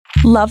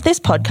Love this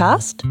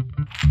podcast?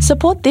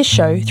 Support this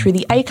show through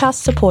the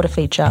Acast supporter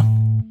feature.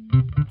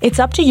 It's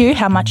up to you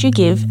how much you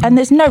give, and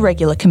there's no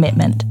regular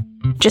commitment.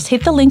 Just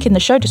hit the link in the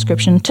show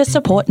description to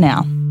support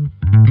now.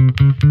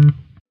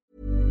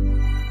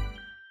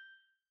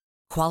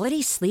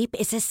 Quality sleep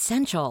is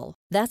essential.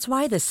 That's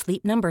why the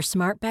Sleep Number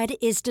Smart Bed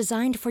is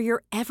designed for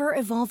your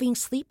ever-evolving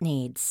sleep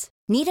needs.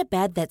 Need a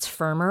bed that's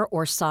firmer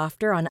or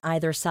softer on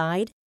either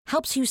side?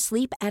 Helps you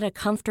sleep at a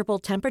comfortable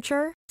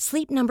temperature?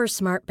 Sleep Number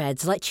Smart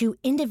Beds let you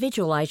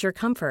individualize your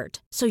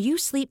comfort, so you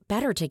sleep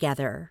better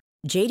together.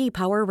 J.D.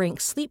 Power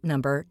ranks Sleep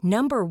Number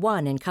number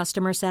 1 in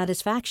customer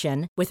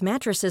satisfaction with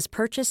mattresses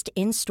purchased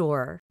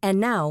in-store. And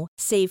now,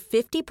 save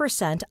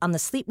 50% on the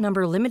Sleep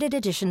Number Limited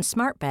Edition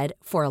Smart Bed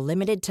for a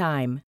limited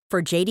time.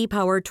 For J.D.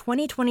 Power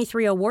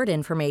 2023 award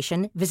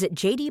information, visit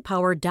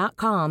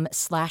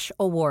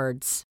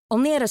jdpower.com/awards.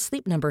 Only at a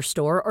Sleep Number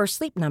store or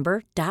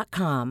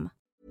sleepnumber.com.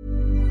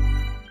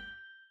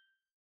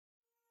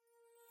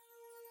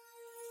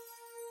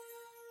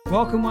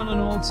 Welcome one and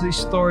all to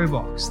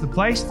Storybox, the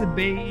place to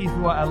be if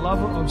you are a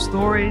lover of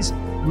stories,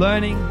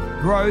 learning,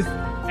 growth,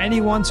 and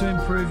you want to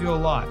improve your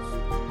life.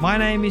 My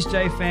name is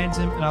Jay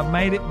Phantom, and I've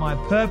made it my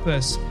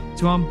purpose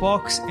to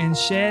unbox and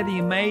share the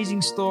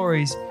amazing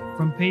stories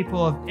from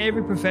people of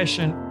every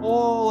profession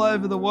all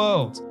over the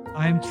world.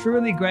 I am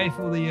truly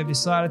grateful that you have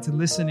decided to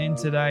listen in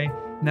today.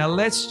 Now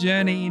let's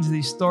journey into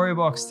the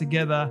Storybox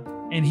together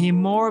and hear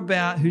more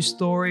about whose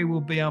story will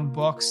be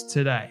unboxed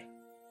today.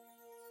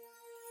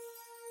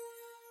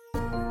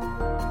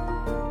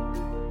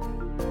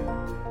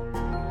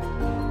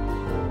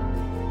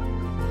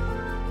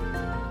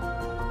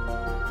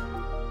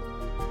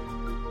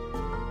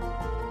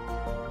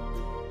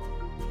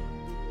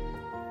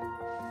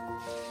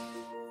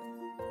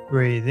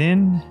 Breathe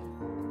in,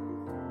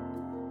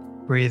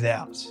 breathe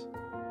out.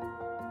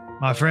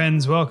 My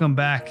friends, welcome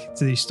back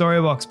to the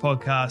Storybox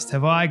podcast.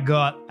 Have I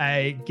got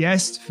a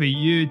guest for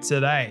you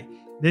today?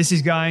 This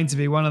is going to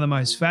be one of the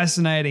most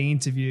fascinating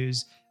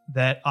interviews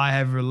that I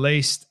have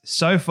released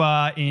so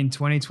far in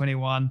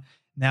 2021.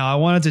 Now, I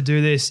wanted to do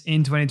this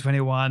in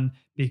 2021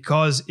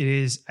 because it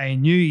is a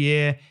new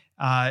year,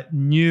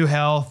 new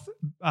health,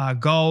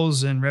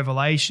 goals and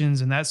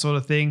revelations and that sort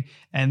of thing.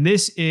 And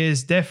this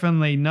is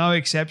definitely no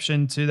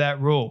exception to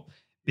that rule,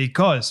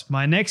 because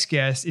my next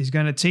guest is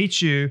going to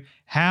teach you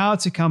how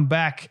to come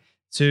back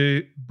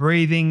to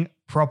breathing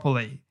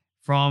properly.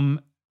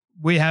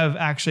 We have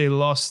actually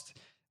lost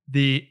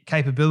the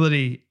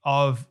capability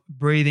of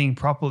breathing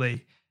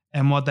properly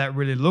and what that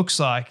really looks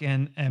like.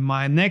 And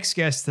my next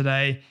guest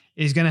today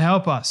is going to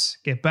help us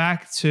get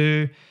back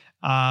to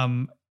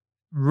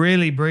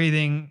really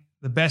breathing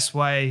the best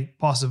way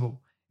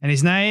possible. And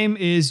his name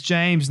is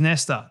James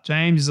Nestor.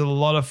 James is a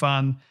lot of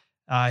fun.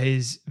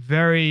 He's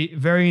very,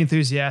 very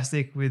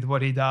enthusiastic with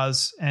what he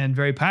does and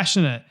very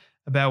passionate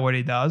about what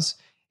he does.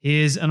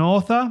 He is an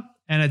author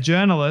and a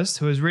journalist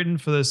who has written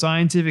for the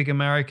Scientific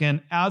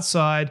American,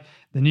 Outside,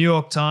 the New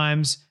York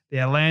Times, the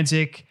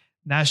Atlantic,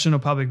 National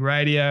Public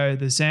Radio,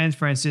 the San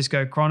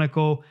Francisco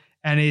Chronicle,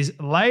 and his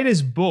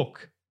latest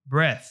book,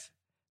 Breath,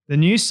 The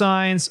New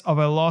Science of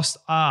a Lost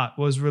Art,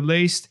 was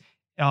released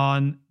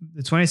on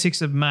the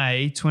 26th of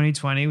May,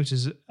 2020, which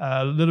is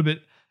a little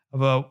bit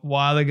of a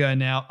while ago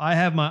now. I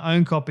have my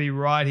own copy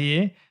right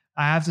here.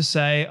 I have to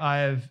say I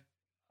have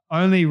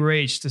only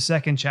reached the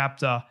second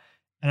chapter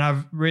and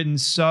I've written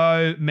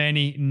so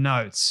many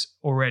notes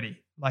already.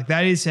 Like,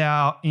 that is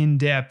how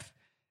in-depth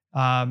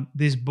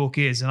this book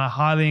is, and I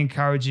highly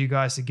encourage you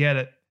guys to get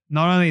it.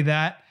 Not only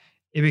that,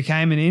 it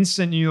became an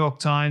instant New York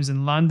Times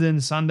and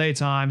London Sunday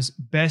Times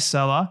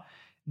bestseller.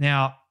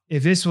 Now,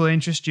 if this will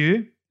interest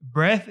you,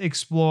 Breath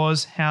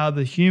explores how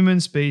the human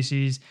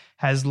species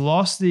has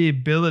lost the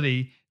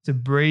ability to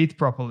breathe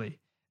properly.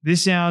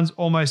 This sounds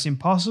almost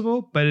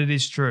impossible, but it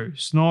is true.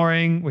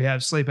 Snoring, we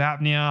have sleep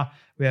apnea,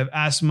 we have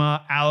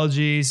asthma,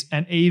 allergies,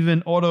 and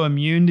even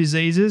autoimmune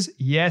diseases.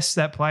 Yes,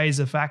 that plays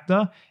a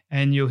factor,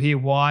 and you'll hear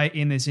why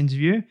in this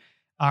interview,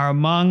 are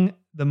among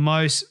the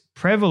most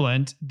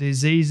prevalent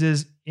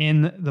diseases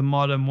in the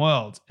modern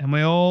world.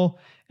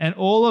 And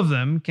all of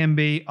them can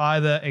be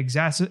either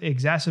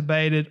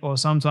exacerbated or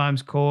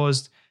sometimes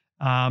caused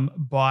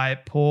by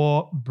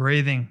poor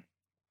breathing.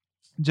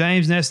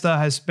 James Nestor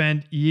has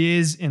spent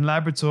years in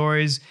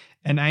laboratories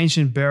and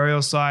ancient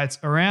burial sites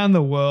around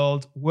the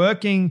world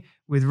working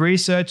with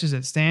researchers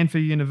at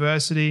Stanford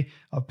University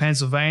of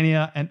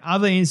Pennsylvania and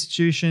other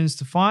institutions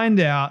to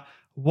find out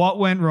what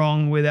went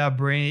wrong with our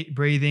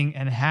breathing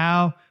and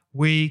how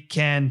we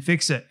can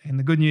fix it. And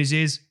the good news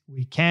is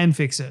we can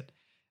fix it.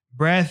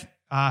 Breath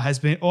has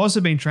also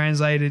been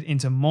translated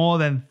into more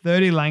than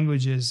 30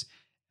 languages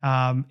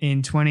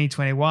in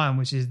 2021,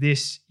 which is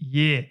this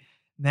year.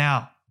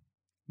 Now,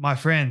 my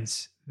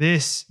friends,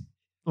 this,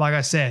 like I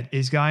said,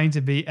 is going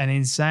to be an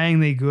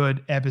insanely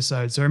good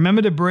episode. So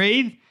remember to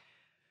breathe,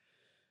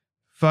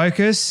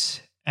 focus,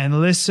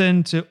 and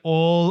listen to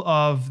all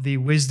of the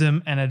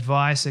wisdom and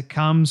advice that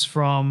comes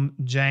from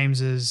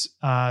James's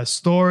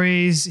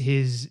stories,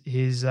 his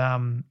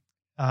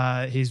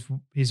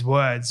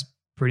words,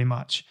 pretty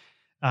much.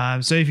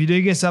 So if you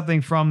do get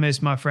something from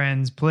this, my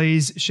friends,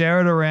 please share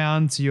it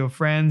around to your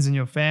friends and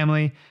your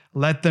family.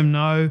 Let them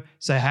know.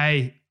 Say,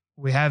 hey,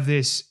 we have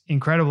this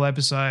incredible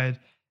episode.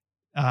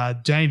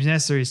 James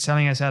Nestor is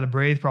telling us how to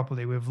breathe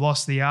properly. We've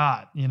lost the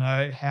art.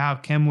 How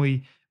can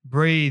we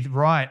breathe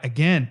right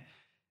again?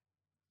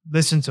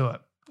 Listen to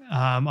it.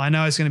 I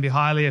know it's going to be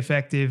highly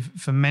effective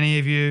for many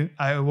of you.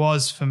 It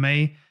was for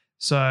me.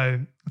 So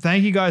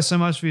thank you guys so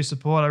much for your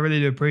support. I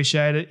really do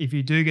appreciate it. If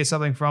you do get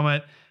something from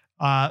it,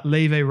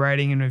 leave a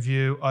rating and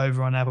review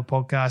over on Apple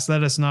Podcasts.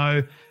 Let us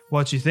know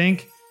what you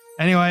think.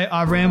 Anyway,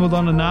 I've rambled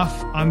on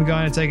enough. I'm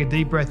going to take a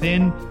deep breath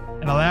in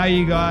and allow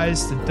you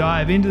guys to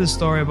dive into the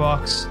story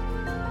box,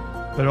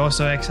 but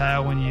also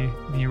exhale when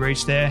you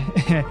reach there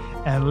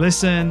and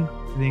listen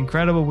to the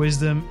incredible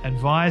wisdom,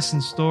 advice,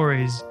 and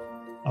stories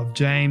of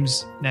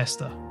James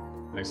Nestor.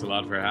 Thanks a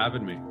lot for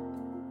having me.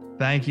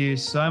 Thank you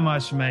so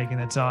much for making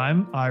the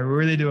time. I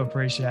really do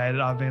appreciate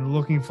it. I've been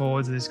looking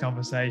forward to this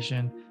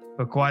conversation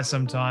for quite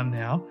some time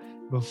now.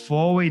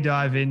 Before we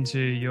dive into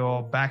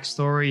your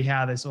backstory,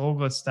 how this all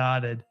got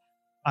started,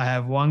 I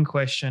have one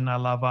question I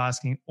love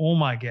asking all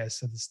my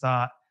guests at the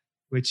start,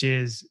 which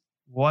is,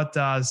 what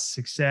does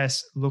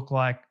success look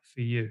like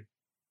for you?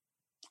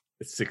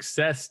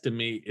 Success to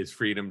me is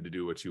freedom to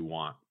do what you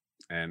want.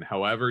 And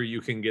however you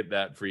can get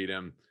that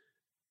freedom,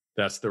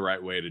 that's the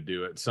right way to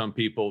do it. Some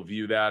people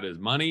view that as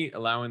money,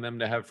 allowing them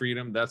to have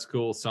freedom. That's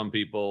cool. Some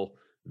people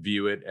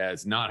view it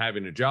as not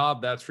having a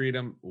job. That's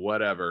freedom,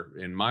 whatever.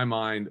 In my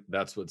mind,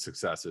 that's what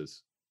success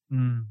is.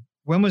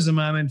 When was the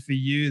moment for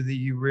you that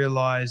you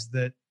realized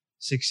that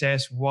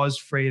success was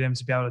freedom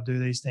to be able to do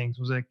these things?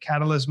 Was it a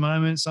catalyst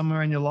moment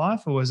somewhere in your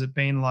life, or has it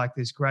been like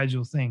this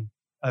gradual thing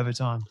over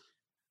time?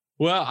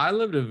 Well, I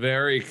lived a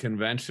very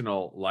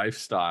conventional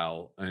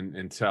lifestyle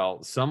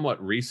until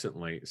somewhat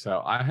recently.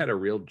 So I had a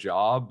real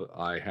job.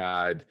 I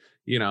had,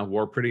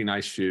 wore pretty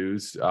nice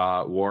shoes,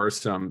 wore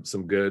some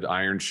good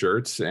iron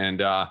shirts,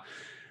 and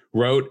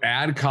wrote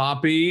ad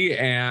copy,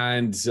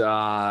 and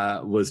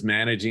was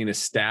managing a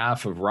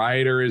staff of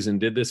writers, and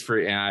did this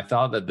and I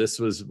thought that this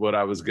was what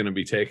I was going to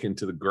be taken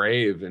to the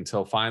grave,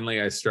 until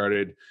finally I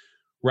started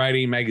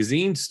writing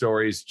magazine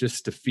stories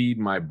just to feed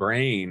my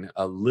brain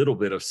a little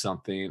bit of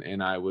something.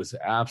 And I was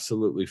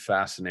absolutely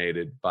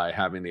fascinated by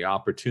having the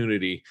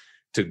opportunity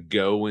to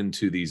go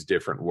into these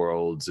different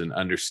worlds and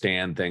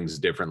understand things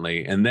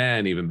differently. And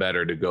then even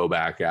better, to go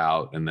back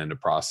out and then to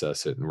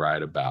process it and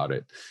write about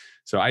it.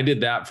 So I did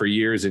that for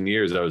years and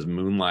years. I was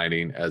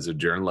moonlighting as a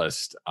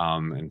journalist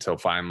until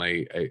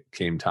finally it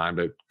came time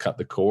to cut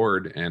the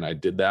cord. And I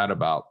did that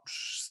about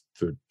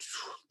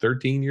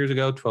 13 years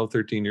ago.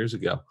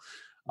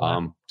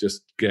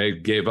 Just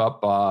gave up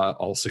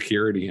all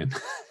security and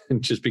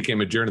just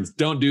became a journalist.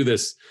 Don't do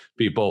this,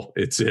 people.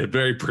 It's a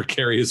very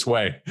precarious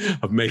way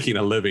of making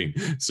a living.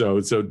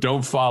 So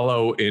don't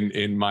follow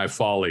in my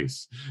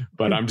follies.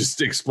 But I'm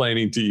just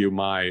explaining to you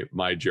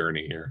my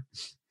journey here.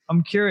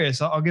 I'm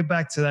curious. I'll get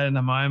back to that in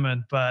a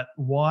moment. But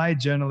why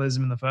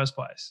journalism in the first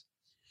place?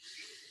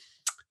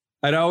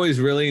 I'd always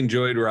really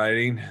enjoyed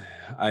writing.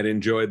 I'd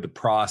enjoyed the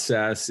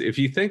process. If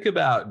you think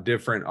about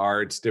different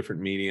arts,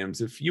 different mediums,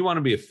 if you want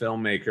to be a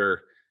filmmaker,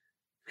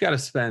 you've got to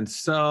spend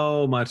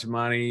so much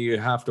money. You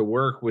have to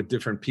work with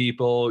different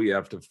people. You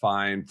have to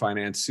find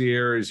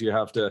financiers.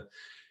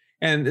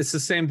 And it's the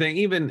same thing.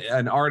 Even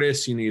an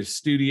artist, you need a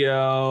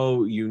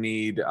studio. You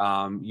need,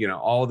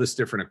 all this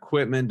different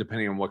equipment,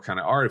 depending on what kind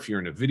of art. If you're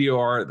into video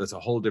art, that's a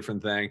whole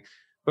different thing.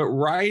 But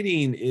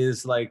writing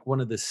is like one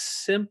of the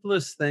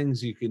simplest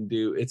things you can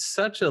do. It's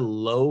such a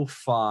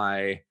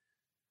lo-fi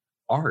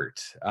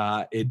art.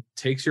 It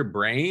takes your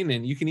brain,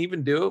 and you can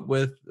even do it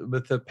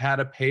with a pad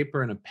of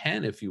paper and a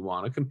pen if you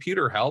want. A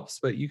computer helps,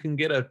 but you can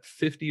get a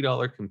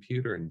 $50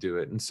 computer and do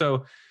it. And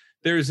so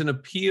there's an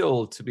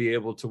appeal to be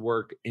able to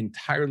work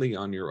entirely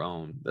on your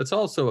own. That's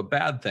also a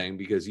bad thing,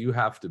 because you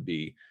have to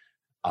be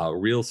a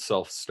real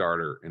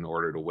self-starter in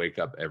order to wake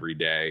up every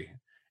day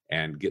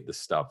and get the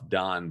stuff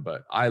done.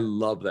 But I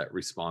love that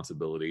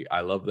responsibility.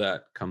 I love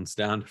that comes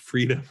down to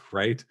freedom,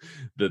 right?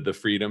 The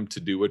freedom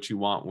to do what you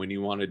want when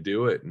you want to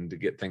do it, and to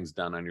get things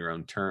done on your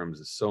own terms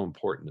is so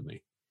important to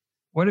me.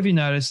 What have you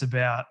noticed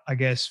about, I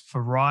guess,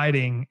 for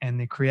writing and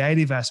the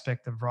creative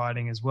aspect of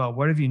writing as well?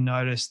 What have you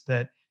noticed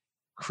that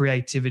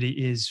creativity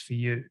is for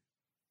you?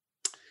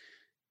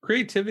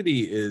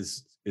 Creativity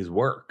is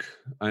work.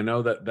 I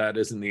know that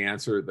isn't the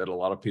answer that a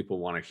lot of people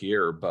want to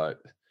hear,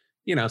 but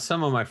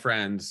some of my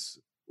friends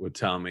would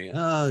tell me,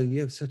 "Oh, you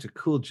have such a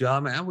cool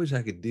job, man. I wish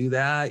I could do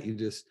that. You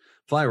just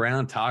fly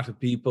around, talk to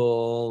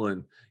people,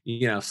 and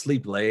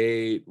sleep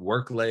late,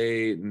 work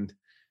late." And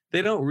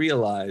they don't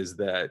realize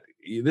that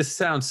this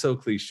sounds so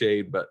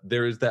cliched, but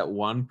there is that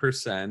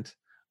 1%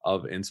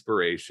 of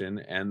inspiration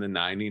and the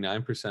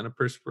 99% of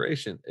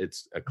perspiration.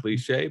 It's a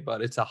cliche,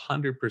 but it's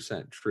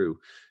 100% true.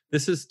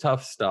 This is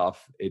tough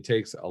stuff. It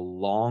takes a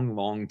long,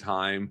 long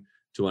time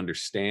to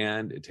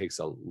understand. It takes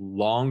a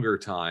longer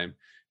time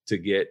to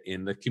get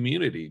in the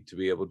community to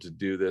be able to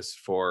do this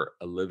for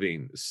a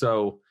living.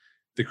 So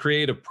the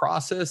creative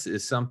process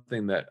is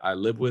something that I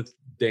live with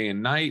day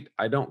and night.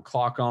 I don't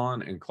clock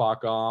on and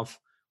clock off.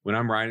 When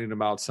I'm writing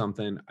about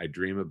something, I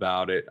dream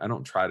about it. I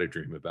don't try to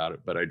dream about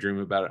it, but I dream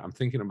about it. I'm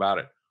thinking about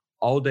it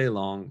all day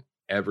long,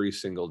 every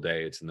single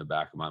day. It's in the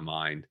back of my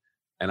mind,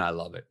 and I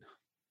love it.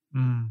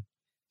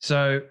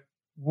 So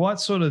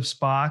what sort of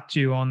sparked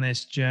you on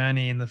this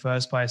journey in the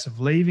first place of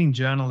leaving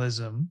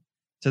journalism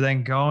to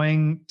then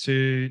going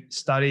to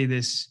study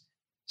this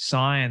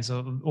science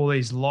or all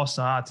these lost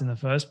arts in the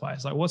first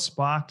place? Like, what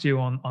sparked you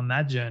on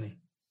that journey?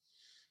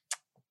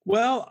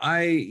 Well,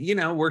 I,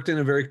 worked in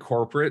a very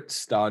corporate,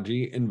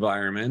 stodgy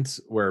environment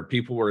where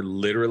people were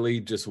literally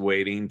just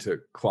waiting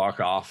to clock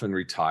off and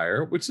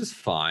retire, which is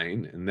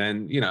fine. And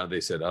then, they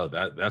said, oh,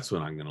 that's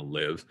when I'm going to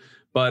live.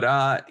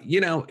 But,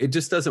 it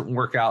just doesn't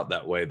work out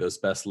that way, those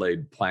best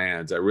laid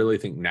plans. I really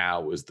think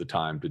now is the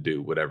time to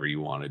do whatever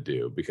you want to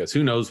do, because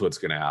who knows what's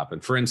going to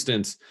happen. For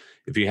instance,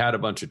 if you had a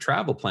bunch of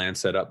travel plans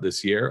set up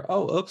this year,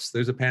 oh, oops,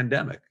 there's a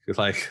pandemic.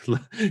 Like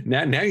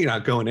now you're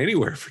not going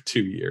anywhere for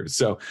 2 years.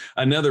 So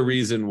another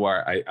reason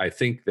why I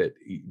think that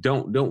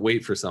don't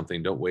wait for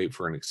something, don't wait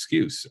for an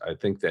excuse. I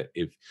think that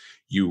if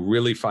you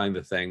really find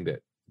the thing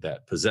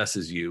that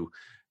possesses you,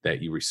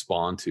 that you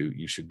respond to,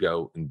 you should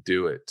go and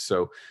do it.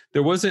 So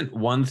there wasn't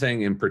one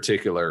thing in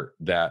particular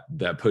that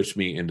pushed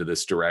me into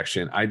this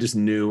direction. I just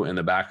knew in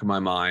the back of my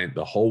mind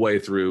the whole way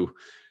through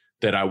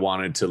that I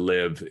wanted to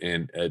live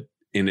in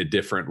a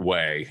different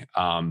way,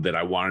 that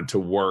I wanted to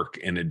work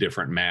in a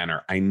different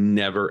manner. I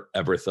never,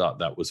 ever thought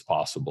that was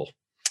possible.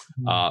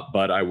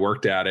 But I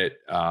worked at it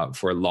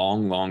for a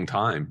long, long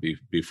time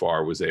before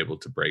I was able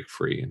to break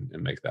free and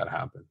make that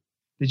happen.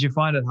 Did you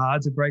find it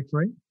hard to break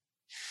free?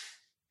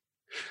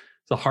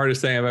 The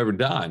hardest thing I've ever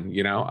done.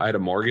 I had a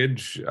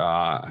mortgage,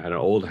 I had an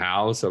old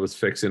house I was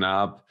fixing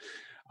up.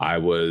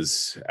 At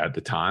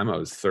the time I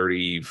was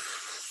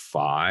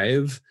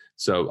 35.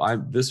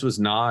 So this was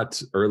not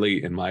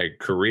early in my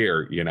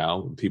career.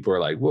 People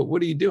are like,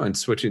 what are you doing?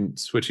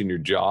 Switching your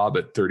job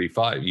at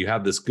 35. You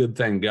have this good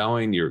thing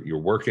going. You're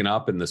working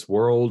up in this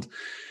world.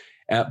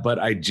 But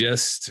I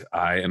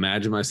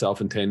imagine myself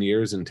in 10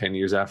 years and 10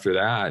 years after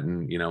that.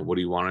 And, what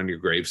do you want on your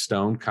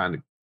gravestone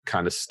kind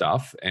of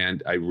stuff.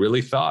 And I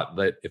really thought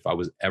that if I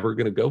was ever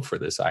going to go for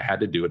this, I had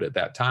to do it at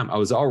that time. I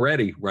was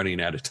already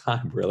running out of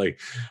time, really.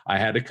 I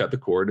had to cut the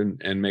cord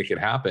and make it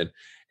happen.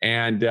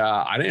 And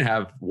I didn't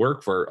have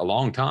work for a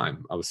long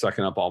time. I was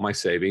sucking up all my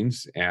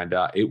savings, and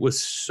it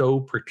was so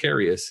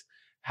precarious.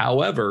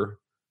 However,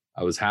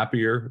 I was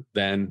happier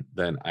than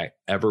I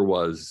ever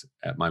was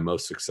at my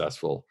most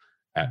successful,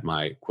 at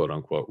my quote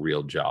unquote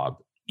real job.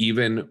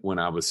 Even when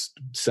I was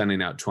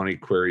sending out 20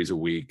 queries a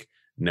week,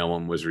 no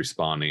one was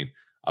responding.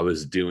 I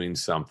was doing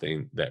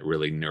something that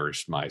really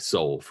nourished my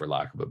soul, for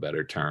lack of a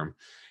better term,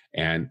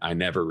 and I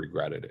never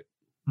regretted it.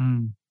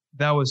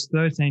 That was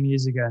 13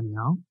 years ago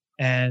now.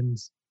 And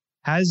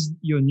has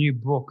your new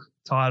book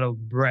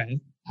titled Breath,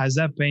 has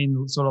that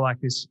been sort of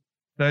like this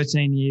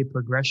 13-year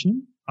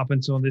progression up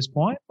until this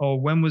point? Or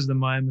when was the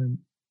moment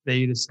that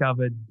you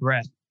discovered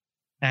breath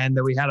and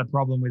that we had a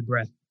problem with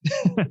breath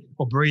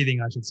or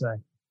breathing, I should say?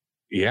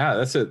 Yeah,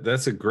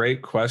 that's a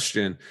great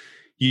question.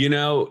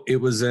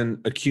 It was an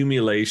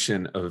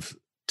accumulation of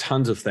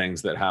tons of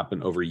things that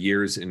happened over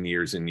years and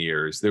years and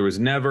years. There was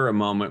never a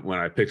moment when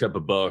I picked up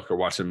a book or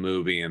watched a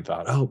movie and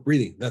thought, oh,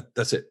 breathing,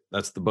 that's it.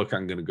 That's the book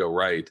I'm going to go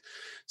write.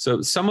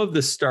 So some of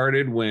this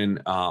started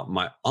when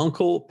my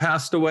uncle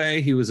passed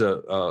away. He was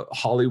a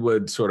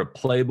Hollywood sort of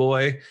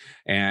playboy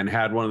and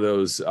had one of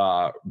those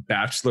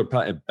bachelor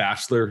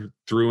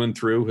through and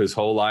through his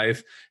whole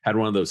life, had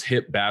one of those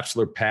hip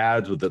bachelor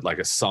pads with like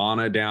a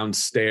sauna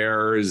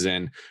downstairs,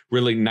 and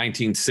really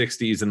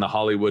 1960s in the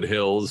Hollywood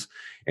Hills.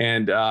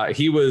 And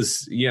he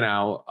was, in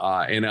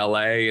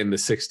LA in the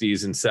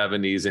 60s and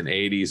 70s and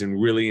 80s,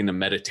 and really into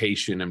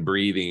meditation and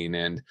breathing.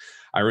 And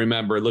I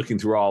remember looking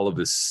through all of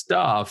his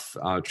stuff,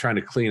 trying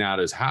to clean out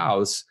his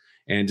house,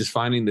 and just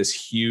finding this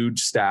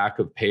huge stack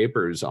of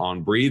papers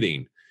on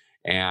breathing.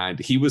 And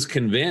he was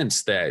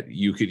convinced that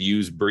you could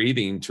use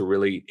breathing to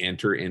really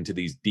enter into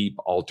these deep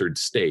altered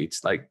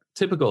states, like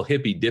typical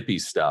hippy dippy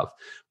stuff.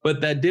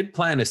 But that did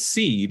plant a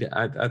seed.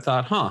 I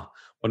thought,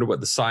 wonder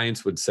what the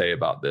science would say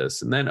about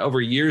this. And then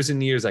over years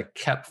and years, I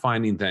kept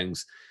finding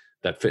things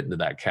that fit into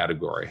that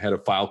category. I had a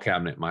file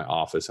cabinet in my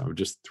office. I would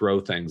just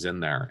throw things in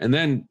there. And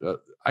then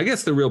I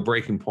guess the real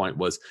breaking point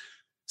was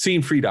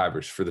seeing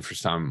freedivers for the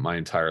first time in my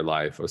entire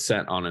life. I was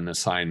sent on an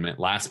assignment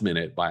last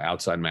minute by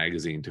Outside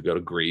Magazine to go to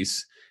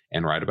Greece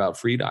and write about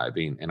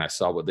freediving. And I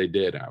saw what they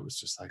did. And I was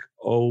just like,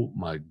 oh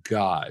my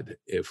God,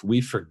 if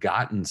we've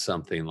forgotten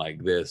something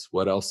like this,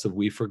 what else have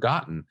we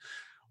forgotten?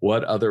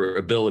 What other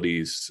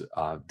abilities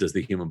does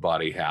the human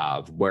body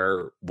have?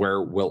 Where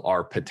will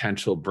our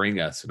potential bring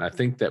us? And I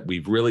think that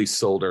we've really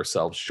sold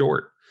ourselves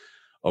short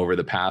over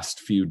the past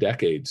few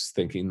decades,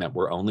 thinking that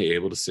we're only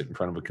able to sit in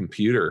front of a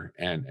computer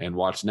and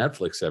watch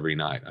Netflix every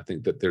night. I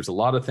think that there's a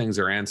lot of things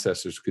our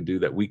ancestors could do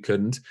that we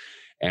couldn't.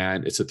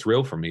 And it's a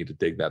thrill for me to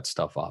dig that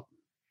stuff up.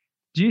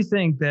 Do you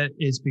think that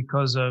it's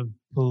because of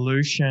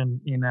pollution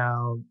in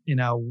our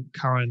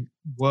current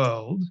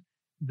world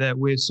that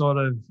we've sort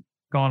of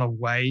gone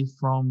away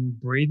from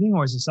breathing,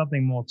 or is there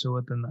something more to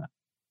it than that?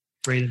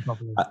 Breathing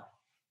properly.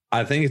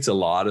 I think it's a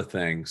lot of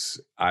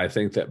things. I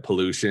think that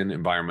pollution,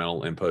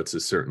 environmental inputs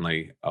is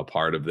certainly a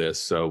part of this.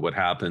 So what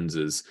happens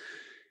is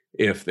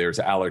if there's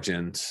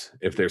allergens,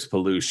 if there's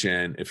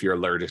pollution, if you're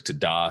allergic to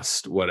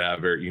dust,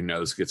 whatever, your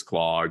nose gets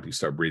clogged, you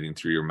start breathing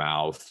through your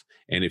mouth.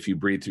 And if you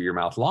breathe through your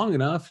mouth long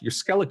enough, your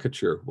skeleton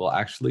will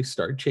actually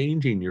start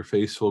changing. Your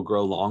face will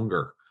grow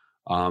longer,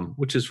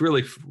 which is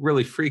really,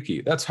 really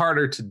freaky. That's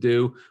harder to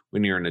do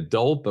when you're an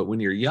adult, but when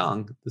you're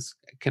young, this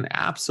can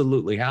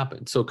absolutely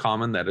happen. So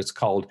common that it's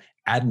called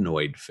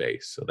adenoid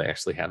face. So they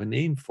actually have a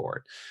name for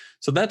it.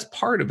 So that's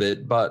part of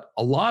it, but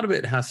a lot of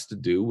it has to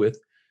do with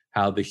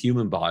how the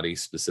human body,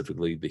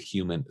 specifically the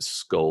human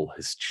skull,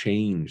 has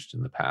changed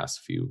in the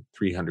past few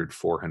 300,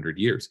 400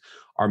 years.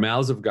 Our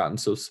mouths have gotten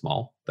so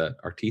small that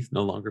our teeth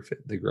no longer fit.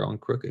 They grow in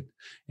crooked.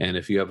 And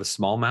if you have a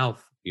small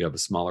mouth, you have a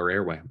smaller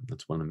airway.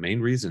 That's one of the main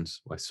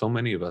reasons why so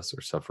many of us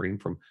are suffering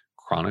from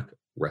chronic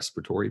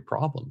respiratory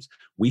problems.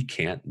 We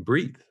can't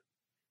breathe.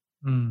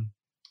 Mm.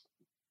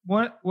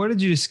 What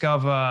did you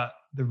discover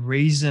the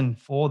reason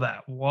for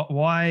that?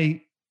 Why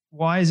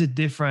is it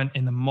different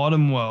in the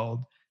modern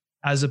world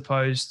as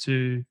opposed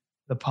to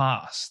the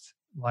past,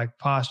 like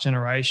past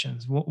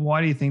generations? Why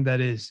do you think that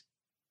is?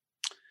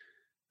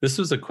 This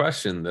was a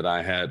question that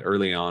I had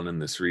early on in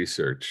this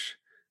research,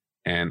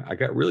 and I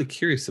got really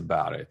curious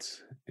about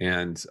it.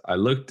 And I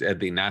looked at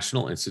the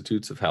National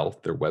Institutes of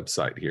Health, their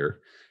website here,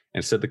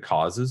 and it said the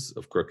causes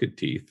of crooked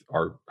teeth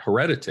are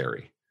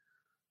hereditary.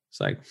 It's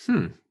like,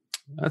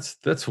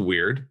 that's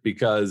weird,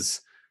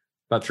 because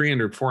about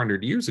 300,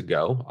 400 years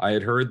ago, I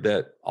had heard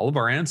that all of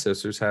our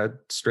ancestors had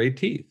straight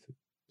teeth.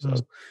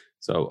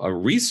 So a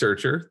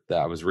researcher that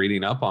I was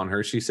reading up on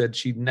her, she said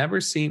she'd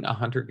never seen a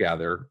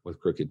hunter-gatherer with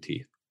crooked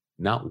teeth.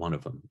 Not one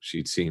of them.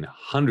 She'd seen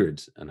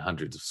hundreds and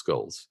hundreds of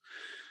skulls.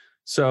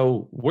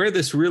 So where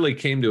this really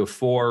came to a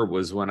fore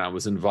was when I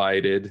was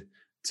invited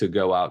to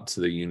go out to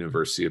the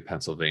University of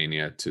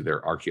Pennsylvania to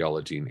their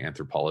archaeology and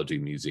anthropology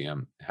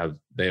museum.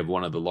 They have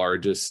one of the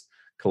largest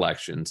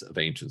collections of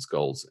ancient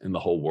skulls in the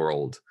whole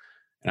world.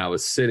 And I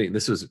was sitting,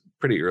 this was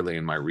pretty early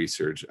in my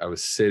research, I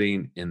was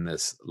sitting in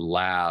this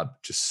lab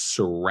just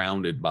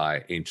surrounded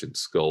by ancient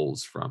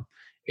skulls from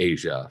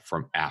Asia,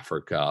 from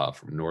Africa,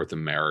 from North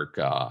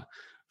America,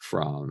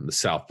 from the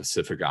South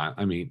Pacific.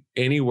 I mean,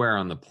 anywhere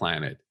on the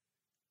planet,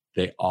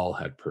 they all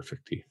had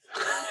perfect teeth,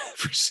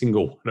 every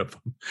single one of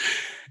them.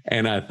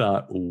 And I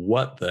thought,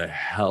 what the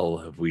hell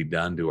have we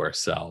done to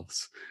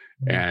ourselves?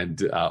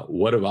 And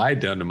what have I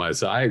done to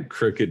myself? I had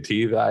crooked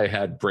teeth. I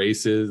had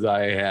braces.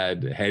 I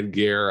had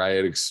headgear. I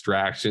had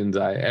extractions.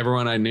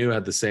 Everyone I knew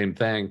had the same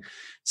thing.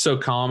 So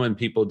common,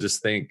 people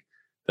just think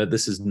that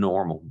this is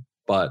normal,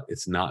 but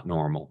it's not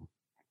normal.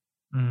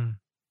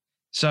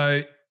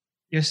 So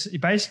you're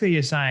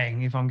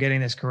saying, if I'm getting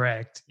this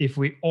correct, if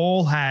we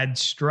all had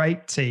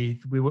straight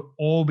teeth, we would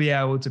all be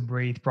able to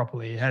breathe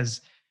properly. It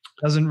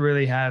doesn't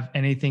really have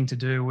anything to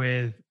do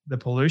with the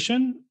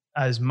pollution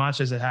as much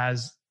as it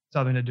has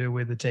something to do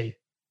with the teeth.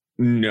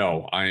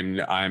 No, I'm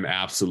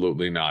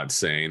absolutely not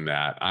saying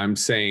that. I'm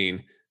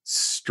saying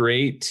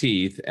straight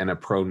teeth and a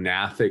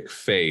prognathic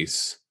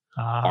face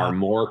are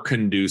more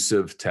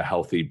conducive to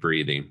healthy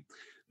breathing.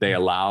 They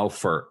allow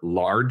for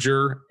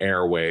larger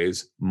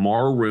airways,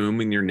 more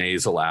room in your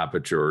nasal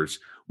apertures,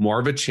 more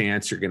of a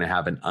chance you're going to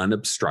have an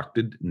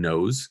unobstructed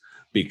nose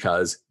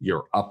because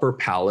your upper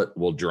palate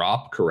will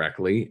drop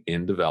correctly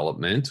in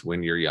development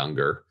when you're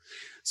younger.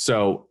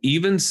 So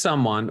even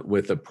someone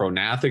with a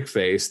prognathic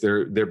face,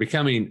 they're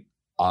becoming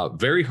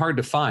very hard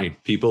to find,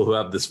 people who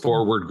have this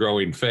forward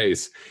growing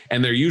face.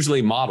 And they're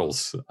usually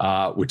models,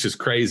 which is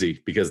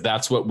crazy because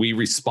that's what we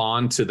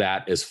respond to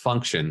that as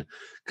function,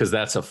 because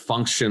that's a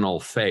functional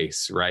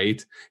face,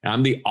 right? And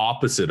I'm the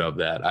opposite of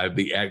that. I have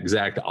the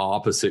exact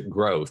opposite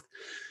growth.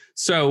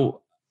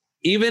 So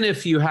even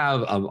if you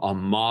have a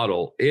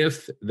model,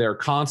 if they're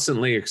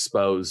constantly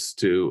exposed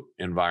to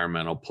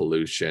environmental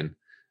pollution,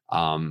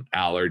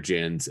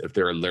 allergens, if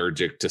they're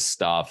allergic to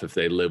stuff, if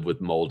they live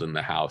with mold in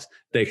the house,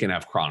 they can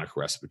have chronic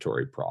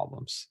respiratory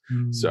problems.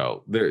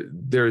 So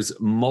there's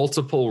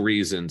multiple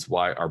reasons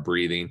why our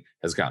breathing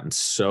has gotten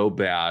so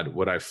bad.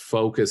 What I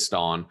focused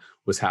on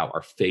was how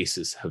our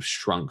faces have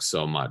shrunk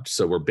so much.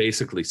 So we're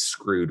basically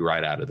screwed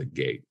right out of the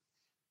gate.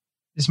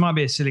 This might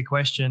be a silly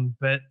question,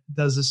 but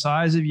does the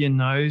size of your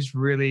nose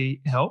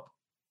really help?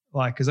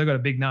 Like, because I've got a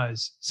big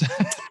nose.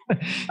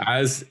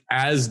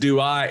 As do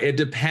I. It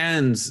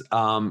depends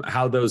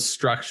how those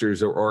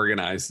structures are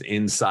organized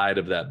inside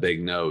of that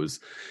big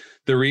nose.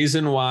 The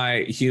reason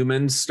why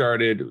humans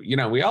started,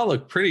 we all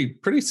look pretty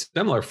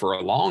similar for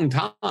a long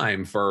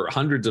time, for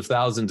hundreds of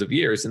thousands of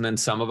years. And then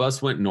some of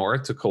us went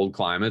north to cold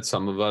climates.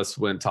 Some of us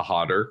went to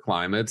hotter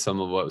climates.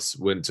 Some of us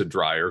went to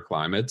drier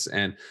climates.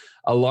 And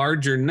a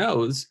larger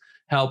nose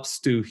helps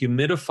to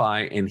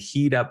humidify and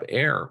heat up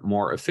air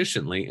more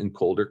efficiently in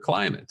colder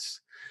climates.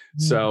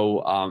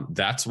 So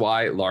that's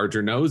why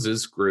larger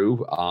noses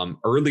grew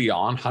early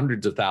on,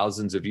 hundreds of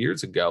thousands of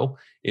years ago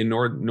in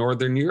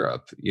Northern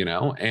Europe,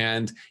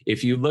 and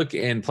if you look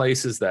in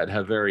places that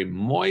have very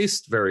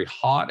moist, very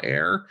hot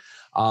air,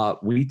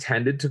 we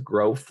tended to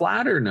grow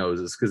flatter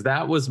noses because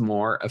that was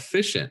more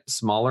efficient.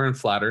 Smaller and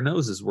flatter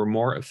noses were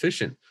more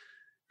efficient,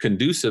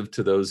 conducive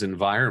to those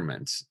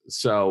environments.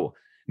 So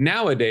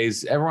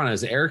nowadays, everyone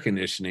has air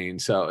conditioning,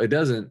 so it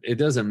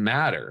doesn't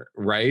matter,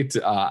 right?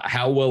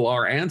 How will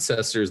our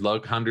ancestors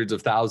look hundreds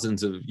of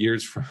thousands of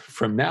years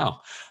from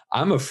now?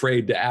 I'm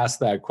afraid to ask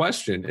that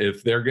question.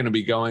 If they're going to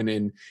be going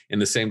in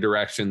the same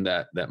direction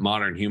that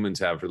modern humans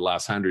have for the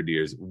last 100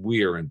 years,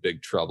 we are in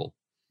big trouble.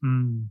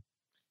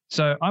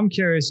 So I'm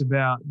curious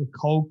about the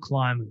cold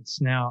climates.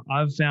 Now,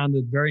 I've found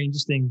it very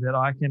interesting that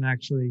I can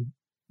actually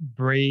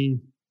breathe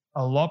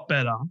a lot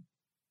better.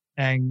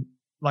 And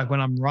like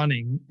when I'm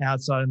running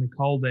outside in the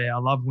cold air, I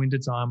love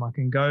wintertime. I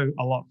can go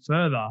a lot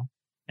further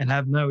and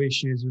have no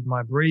issues with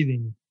my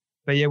breathing.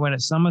 But yeah, when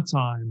it's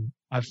summertime,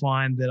 I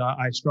find that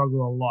I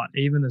struggle a lot.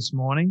 Even this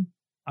morning,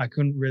 I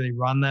couldn't really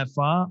run that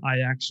far.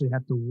 I actually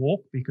had to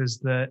walk because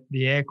the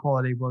air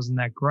quality wasn't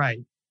that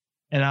great.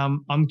 And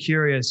I'm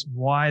curious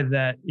why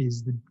that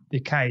is the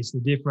case, the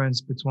difference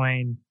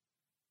between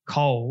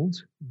cold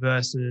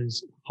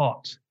versus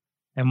hot,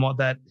 and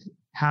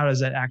how does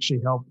that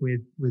actually help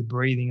with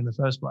breathing in the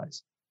first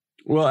place?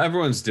 Well,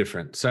 everyone's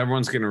different. So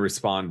everyone's going to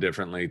respond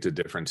differently to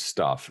different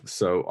stuff.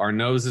 So our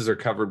noses are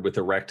covered with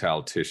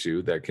erectile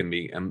tissue that can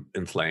be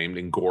inflamed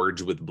and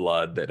gorged with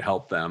blood that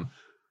help them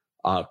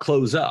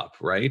close up,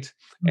 right?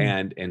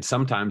 And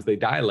sometimes they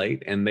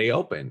dilate and they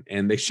open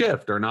and they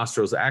shift. Our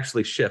nostrils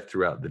actually shift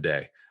throughout the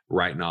day,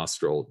 right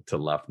nostril to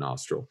left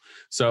nostril.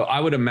 So I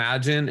would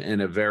imagine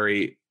in a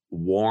very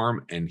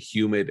warm and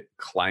humid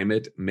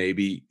climate,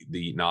 maybe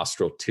the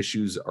nostril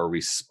tissues are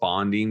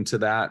responding to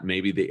that.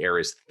 Maybe the air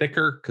is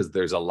thicker because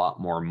there's a lot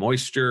more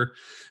moisture.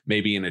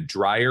 Maybe in a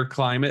drier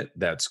climate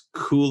that's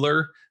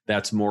cooler,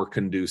 that's more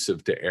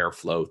conducive to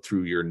airflow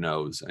through your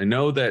nose. I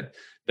know that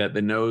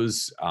the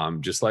nose,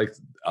 just like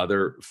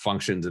other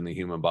functions in the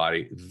human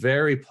body,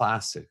 very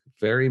plastic,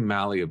 very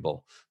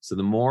malleable. So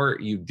the more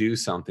you do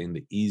something,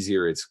 the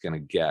easier it's going to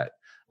get.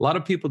 A lot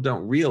of people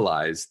don't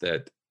realize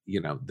that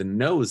the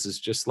nose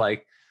is just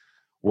like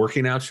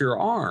working out your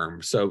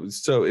arm. So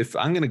if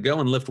I'm going to go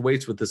and lift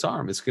weights with this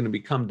arm, it's going to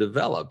become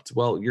developed.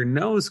 Well, your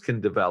nose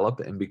can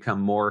develop and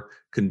become more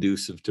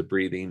conducive to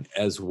breathing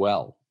as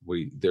well.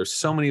 There's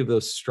so many of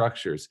those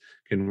structures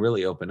can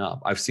really open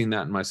up. I've seen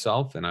that in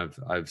myself, and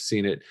I've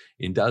seen it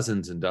in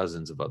dozens and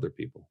dozens of other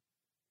people.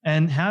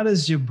 And how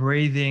does your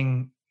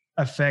breathing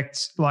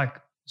affect,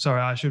 sorry,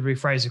 I should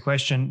rephrase the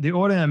question, the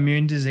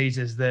autoimmune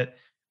diseases that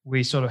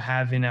we sort of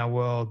have in our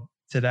world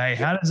today,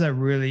 how does that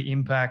really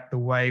impact the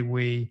way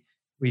we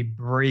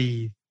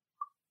breathe?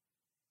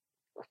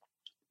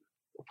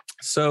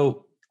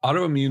 So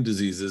autoimmune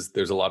diseases,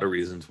 there's a lot of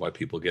reasons why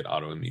people get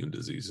autoimmune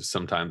diseases.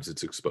 Sometimes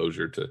it's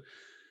exposure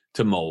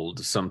to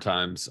mold.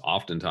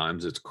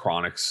 Oftentimes it's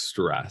chronic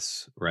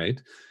stress, right?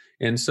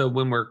 And so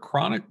when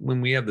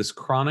we have this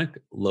chronic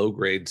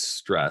low-grade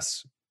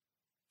stress,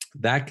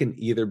 that can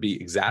either be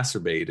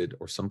exacerbated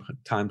or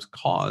sometimes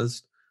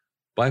caused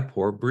by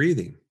poor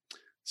breathing.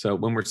 So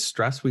when we're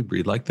stressed, we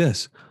breathe like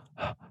this.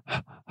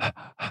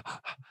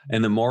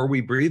 And the more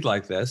we breathe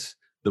like this,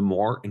 the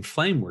more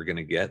inflamed we're going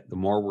to get, the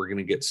more we're going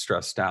to get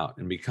stressed out,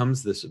 and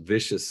becomes this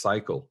vicious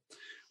cycle,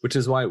 which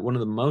is why one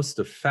of the most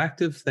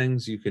effective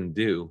things you can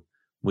do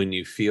when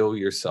you feel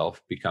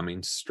yourself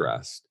becoming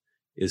stressed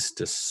is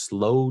to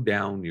slow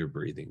down your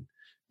breathing.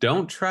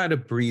 Don't try to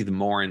breathe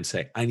more and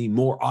say, I need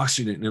more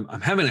oxygen.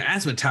 I'm having an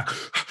asthma attack.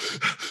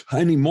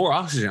 I need more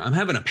oxygen. I'm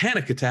having a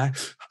panic attack.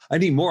 I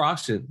need more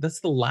oxygen.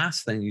 That's the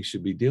last thing you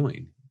should be doing.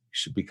 You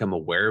should become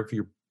aware of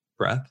your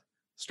breath,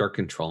 start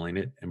controlling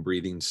it, and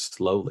breathing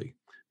slowly.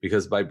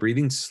 Because by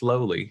breathing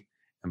slowly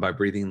and by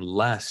breathing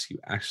less, you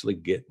actually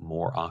get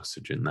more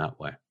oxygen that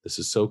way. This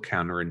is so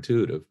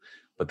counterintuitive,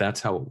 but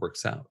that's how it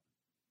works out.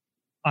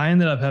 I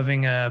ended up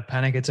having a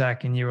panic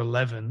attack in year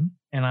 11,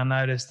 and I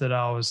noticed that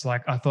I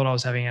thought I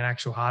was having an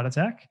actual heart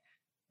attack.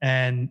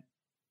 And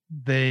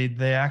the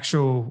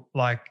actual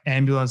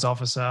ambulance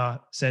officer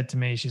said to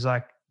me, she's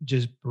like,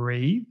 just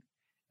breathe.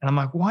 And I'm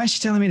like, why is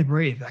she telling me to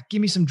breathe? Like,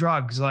 give me some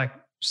drugs,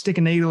 stick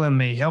a needle in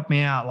me, help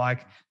me out.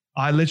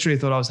 I literally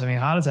thought I was having a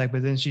heart attack,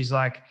 but then she's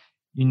like,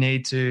 you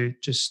need to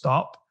just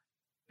stop,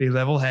 be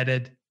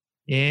level-headed,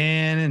 in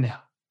and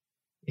out,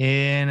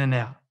 in and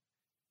out.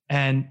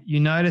 And you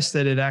notice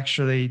that it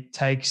actually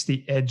takes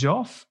the edge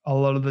off a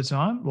lot of the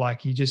time.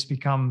 You just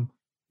become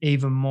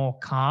even more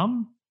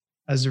calm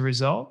as a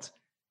result.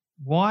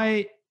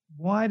 Why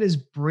does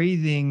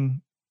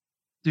breathing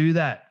do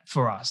that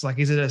for us?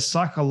 Is it a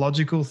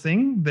psychological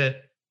thing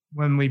that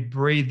when we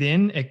breathe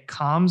in, it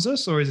calms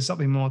us, or is there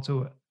something more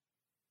to it?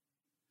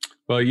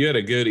 Well, you had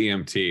a good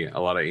EMT. A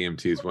lot of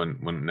EMTs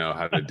wouldn't know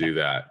how to do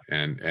that.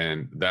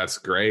 And that's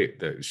great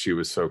that she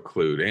was so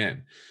clued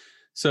in.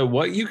 So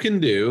what you can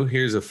do,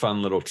 here's a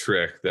fun little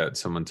trick that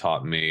someone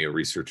taught me, a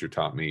researcher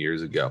taught me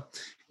years ago,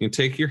 You can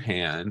take your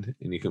hand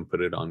and you can put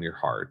it on your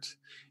heart.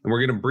 And we're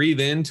going to breathe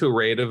into a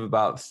rate of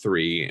about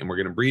 3, and we're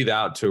going to breathe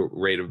out to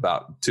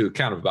a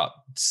count of about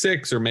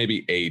 6 or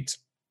maybe 8.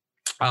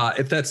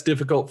 If that's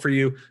difficult for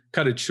you,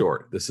 cut it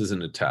short. This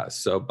isn't a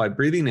test. So by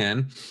breathing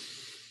in,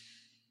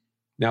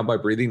 now by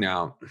breathing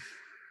out, I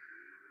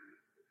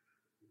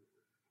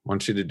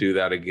want you to do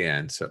that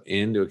again. So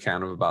into a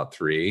count of about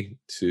 3,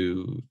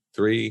 2,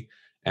 3,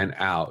 and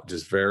out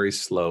just very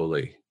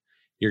slowly.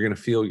 You're going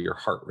to feel your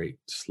heart rate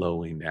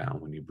slowing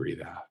down when you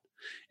breathe out.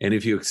 And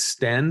if you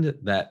extend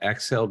that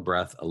exhaled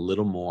breath a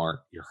little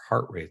more, your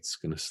heart rate's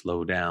going to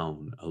slow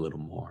down a little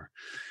more.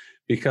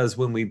 Because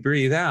when we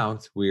breathe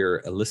out,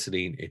 we're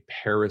eliciting a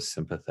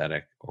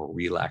parasympathetic or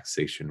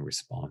relaxation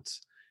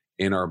response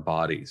in our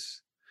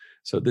bodies.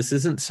 So this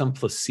isn't some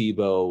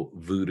placebo,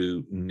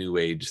 voodoo, new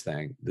age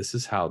thing. This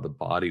is how the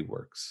body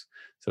works.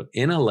 So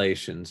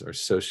inhalations are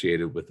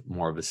associated with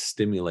more of a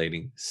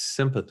stimulating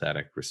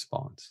sympathetic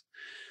response.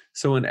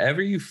 So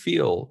whenever you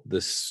feel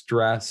the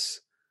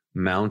stress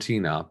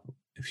mounting up,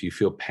 if you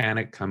feel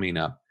panic coming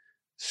up,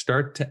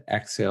 start to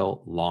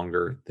exhale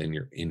longer than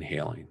you're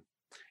inhaling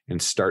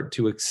and start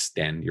to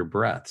extend your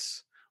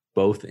breaths,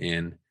 both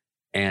in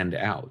and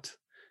out.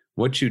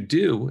 What you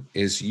do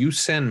is you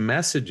send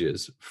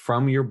messages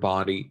from your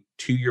body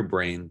to your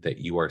brain that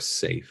you are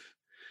safe.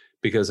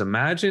 Because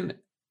imagine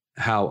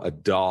how a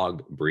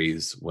dog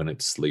breathes when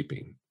it's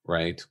sleeping,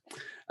 right?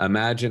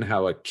 Imagine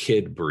how a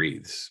kid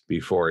breathes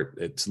before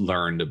it's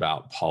learned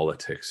about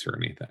politics or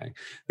anything.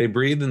 They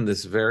breathe in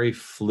this very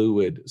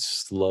fluid,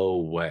 slow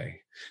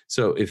way.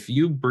 So if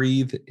you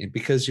breathe,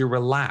 because you're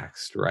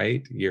relaxed,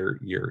 right?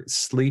 You're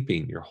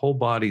sleeping, your whole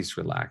body's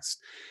relaxed.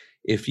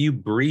 If you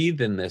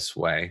breathe in this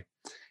way,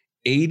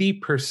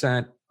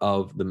 80%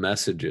 of the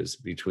messages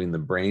between the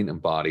brain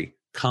and body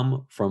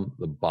come from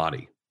the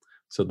body.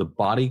 So the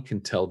body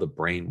can tell the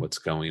brain what's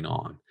going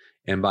on.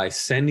 And by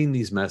sending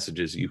these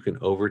messages, you can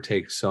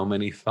overtake so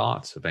many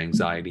thoughts of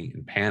anxiety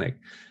and panic.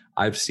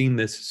 I've seen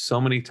this so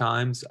many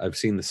times. I've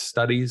seen the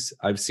studies.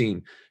 I've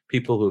seen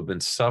people who have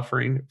been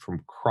suffering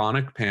from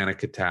chronic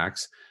panic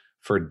attacks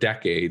for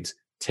decades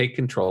take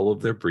control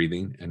of their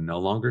breathing and no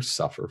longer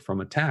suffer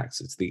from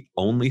attacks. It's the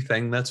only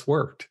thing that's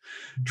worked.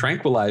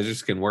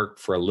 Tranquilizers can work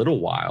for a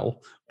little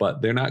while,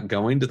 but they're not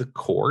going to the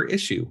core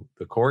issue.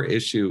 The core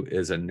issue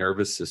is a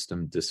nervous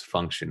system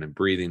dysfunction, and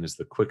breathing is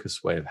the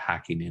quickest way of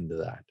hacking into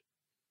that.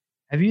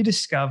 Have you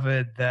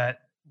discovered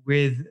that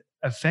with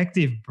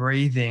effective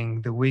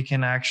breathing that we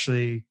can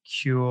actually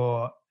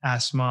cure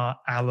asthma,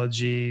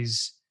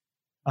 allergies,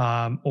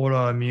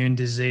 autoimmune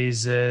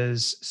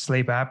diseases,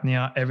 sleep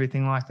apnea,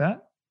 everything like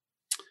that?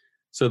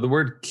 So the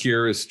word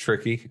cure is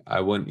tricky.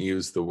 I wouldn't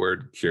use the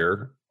word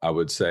cure. I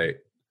would say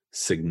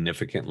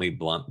significantly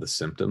blunt the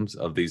symptoms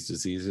of these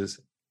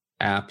diseases.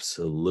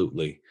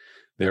 Absolutely.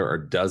 There are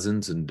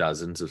dozens and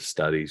dozens of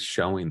studies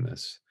showing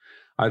this.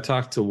 I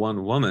talked to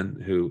one woman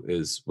who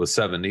was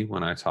 70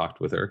 when I talked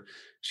with her.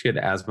 She had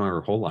asthma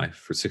her whole life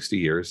for 60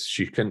 years.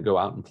 She couldn't go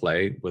out and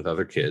play with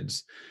other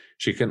kids.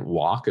 She couldn't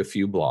walk a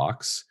few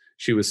blocks.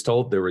 She was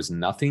told there was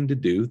nothing to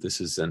do.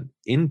 This is an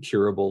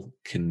incurable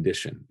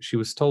condition. She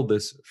was told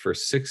this for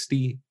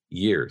 60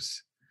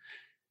 years.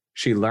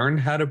 She learned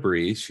how to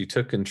breathe. She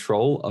took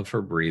control of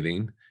her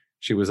breathing.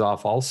 She was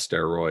off all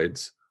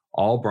steroids,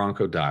 all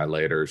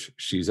bronchodilators.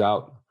 She's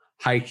out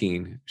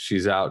hiking.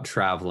 She's out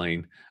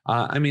traveling.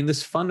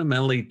 This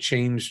fundamentally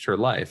changed her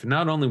life.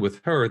 Not only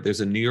with her,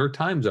 there's a New York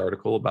Times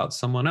article about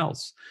someone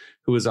else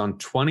who was on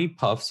 20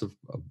 puffs of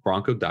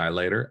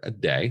bronchodilator a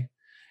day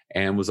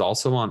and was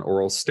also on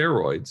oral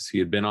steroids. He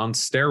had been on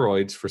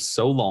steroids for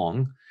so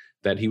long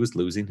that he was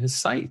losing his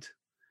sight.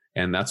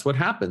 And that's what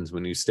happens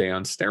when you stay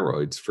on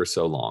steroids for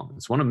so long.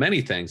 It's one of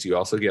many things. You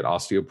also get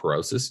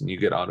osteoporosis and you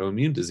get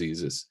autoimmune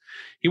diseases.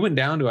 He went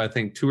down to, I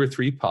think, 2 or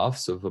 3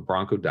 puffs of a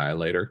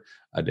bronchodilator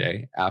a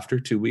day after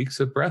 2 weeks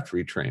of breath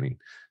retraining.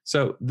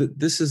 So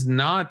this is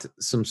not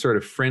some sort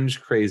of fringe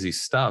crazy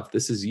stuff.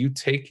 This is you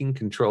taking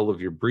control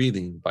of your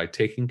breathing. By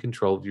taking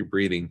control of your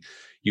breathing,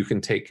 you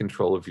can take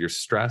control of your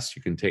stress.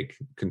 You can take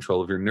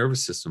control of your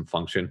nervous system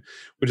function,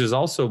 which is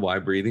also why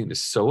breathing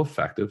is so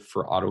effective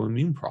for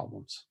autoimmune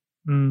problems.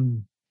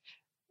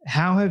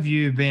 How have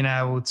you been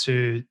able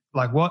to,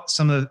 what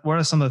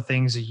are some of the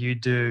things that you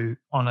do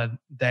on a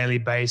daily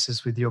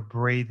basis with your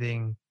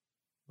breathing?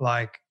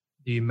 Like,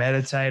 do you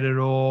meditate at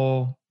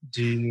all?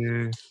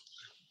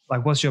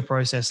 What's your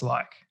process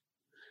like?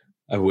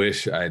 I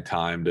wish I had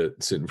time to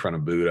sit in front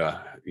of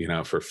Buddha,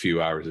 for a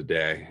few hours a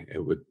day.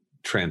 It would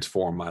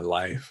transform my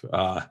life.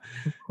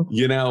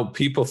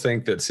 People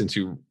think that since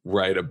you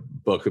write a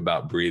book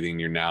about breathing,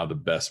 you're now the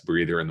best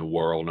breather in the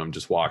world. I'm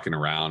just walking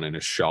around in a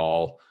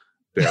shawl,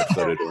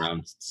 barefooted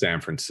around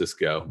San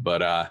Francisco.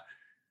 But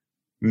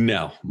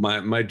no,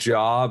 my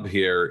job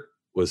here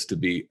was to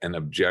be an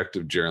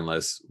objective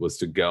journalist, was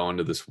to go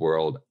into this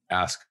world,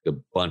 ask a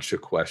bunch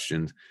of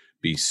questions,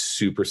 be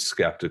super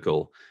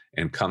skeptical,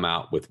 and come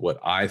out with what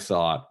I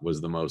thought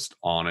was the most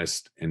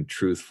honest and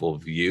truthful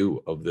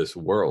view of this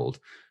world.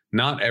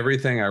 Not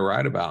everything I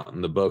write about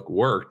in the book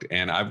worked.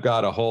 And I've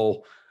got a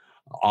whole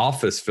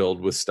office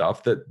filled with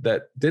stuff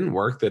that didn't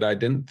work, that I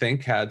didn't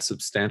think had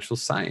substantial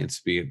science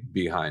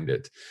behind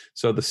it.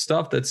 So the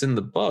stuff that's in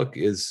the book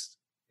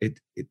it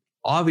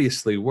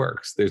obviously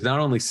works. There's not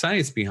only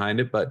science behind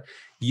it, but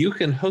you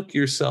can hook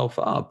yourself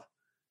up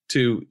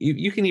to,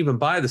 you can even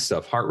buy the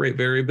stuff, heart rate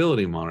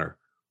variability monitor,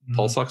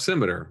 pulse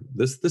oximeter.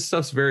 This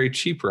stuff's very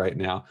cheap right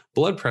now.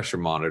 Blood pressure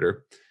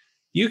monitor.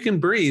 You can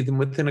breathe, and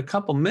within a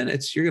couple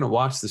minutes, you're going to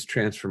watch this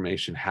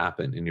transformation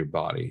happen in your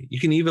body. You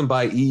can even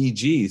buy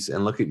EEGs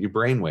and look at your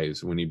brain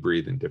waves when you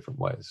breathe in different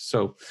ways.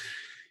 So,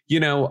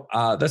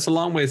 that's a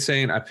long way of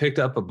saying I picked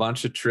up a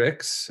bunch of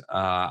tricks.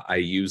 I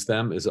use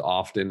them as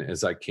often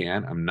as I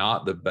can. I'm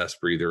not the best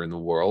breather in the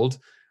world.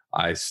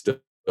 I still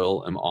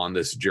am on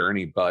this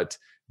journey, but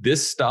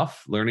this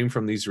stuff, learning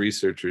from these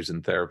researchers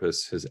and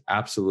therapists, has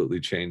absolutely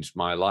changed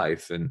my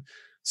life. And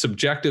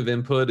subjective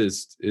input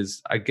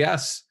is I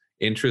guess,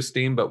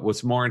 interesting, but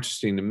what's more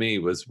interesting to me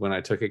was when I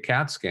took a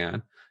CAT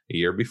scan a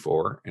year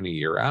before and a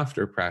year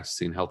after,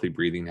 practicing healthy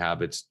breathing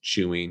habits,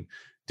 chewing,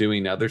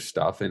 doing other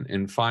stuff,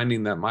 and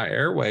finding that my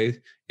airway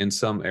in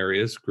some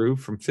areas grew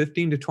from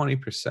 15 to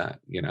 20%.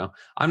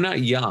 I'm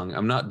not young,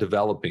 I'm not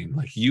developing.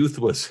 Like, youth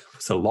was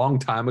a long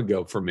time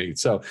ago for me.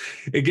 So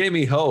it gave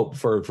me hope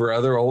for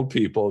other old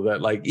people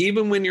that, like,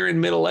 even when you're in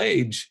middle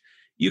age,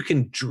 you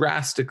can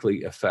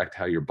drastically affect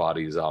how your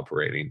body is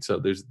operating. So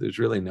there's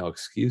really no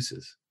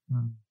excuses.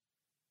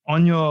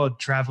 On your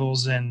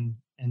travels and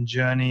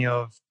journey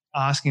of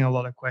asking a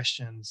lot of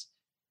questions,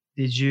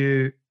 did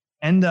you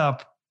end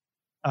up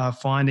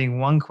finding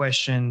one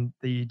question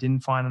that you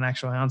didn't find an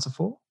actual answer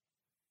for?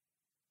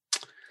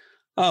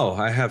 Oh,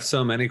 I have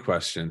so many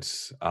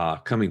questions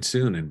coming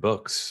soon in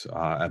books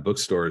at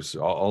bookstores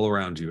all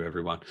around you,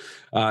 everyone.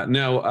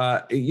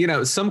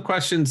 Some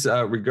questions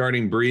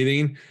regarding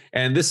breathing.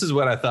 And this is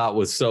what I thought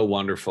was so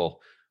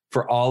wonderful.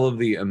 For all of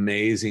the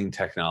amazing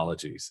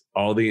technologies,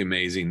 all the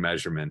amazing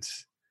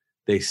measurements,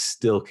 they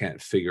still can't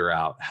figure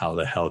out how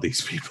the hell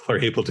these people are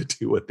able to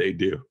do what they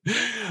do.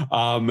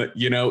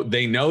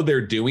 They know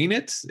they're doing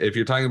it. If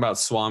you're talking about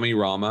Swami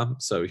Rama,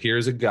 so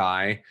here's a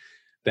guy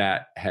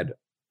that had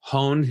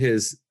honed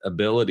his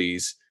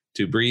abilities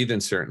to breathe in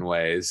certain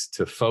ways,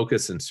 to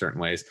focus in certain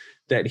ways,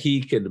 that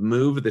he could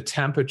move the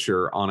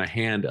temperature on a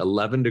hand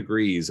 11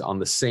 degrees on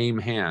the same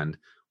hand.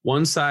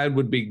 One side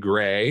would be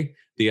gray,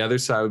 the other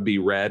side would be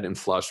red and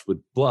flushed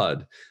with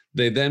blood.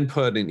 They then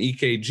put an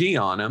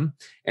EKG on him,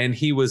 and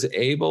he was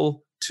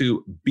able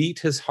to beat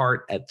his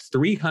heart at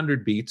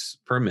 300 beats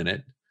per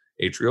minute,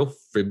 atrial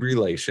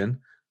fibrillation,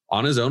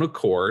 on his own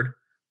accord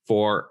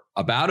for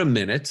about a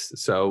minute.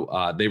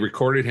 So they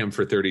recorded him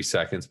for 30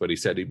 seconds, but he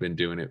said he'd been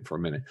doing it for a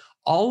minute.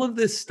 All of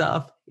this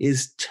stuff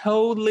is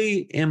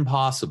totally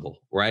impossible,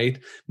 right?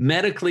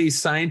 Medically,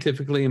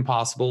 scientifically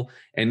impossible.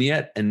 And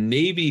yet a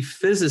Navy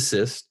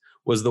physicist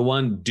was the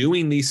one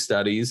doing these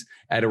studies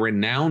at a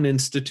renowned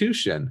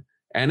institution.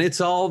 And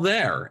it's all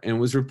there and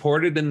was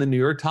reported in the New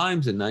York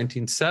Times in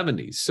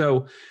 1970s.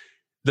 So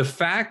the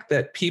fact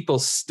that people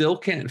still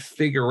can't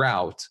figure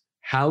out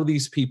how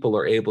these people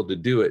are able to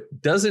do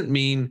it doesn't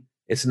mean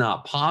it's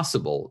not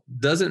possible,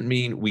 doesn't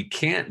mean we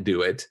can't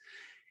do it.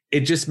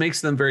 It just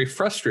makes them very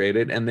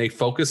frustrated, and they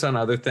focus on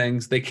other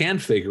things they can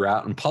figure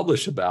out and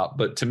publish about.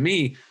 But to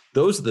me,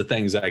 those are the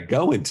things I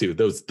go into.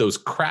 Those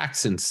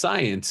cracks in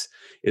science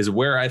is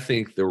where I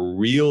think the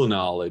real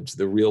knowledge,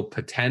 the real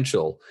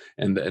potential,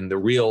 and the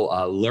real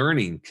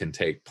learning can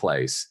take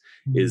place.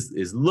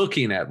 Is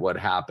looking at what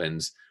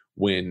happens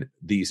when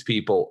these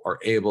people are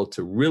able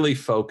to really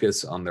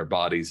focus on their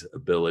body's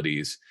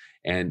abilities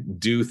and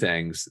do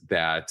things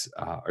that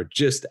are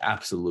just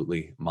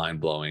absolutely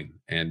mind-blowing.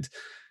 And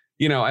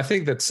I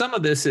think that some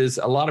of this is,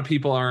 a lot of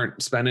people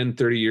aren't spending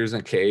 30 years in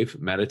a cave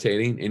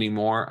meditating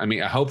anymore. I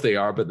mean, I hope they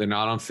are, but they're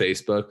not on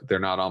Facebook. They're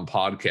not on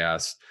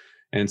podcasts.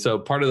 And so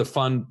part of the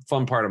fun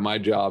part of my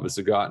job is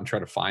to go out and try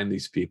to find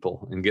these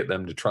people and get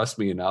them to trust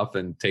me enough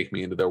and take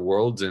me into their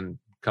worlds and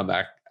come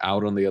back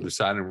out on the other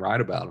side and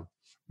write about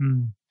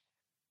them.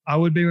 I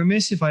would be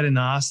remiss if I didn't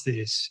ask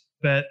this,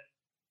 but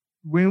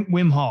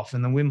Wim Hof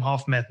and the Wim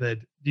Hof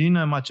method, do you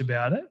know much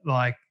about it?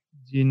 Like,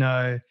 do you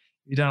know,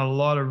 you've done a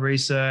lot of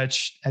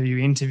research. Have you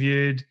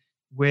interviewed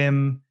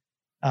Wim?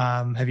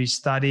 Have you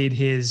studied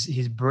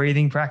his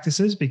breathing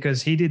practices?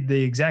 Because he did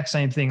the exact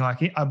same thing.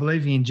 Like, I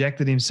believe he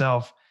injected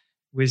himself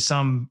with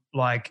some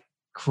like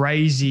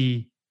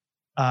crazy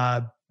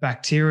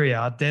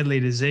bacteria, deadly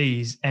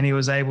disease, and he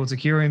was able to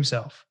cure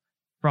himself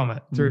from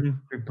it through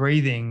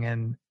breathing.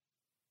 And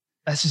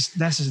that's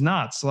just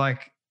nuts.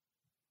 Like,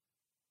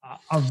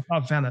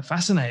 I've found that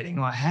fascinating.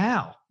 Like,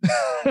 how?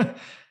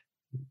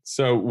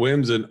 So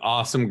Wim's an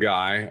awesome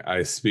guy.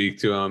 I speak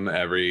to him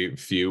every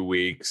few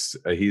weeks.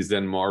 He's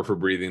done more for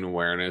breathing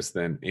awareness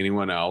than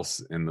anyone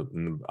else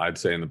I'd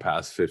say in the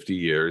past 50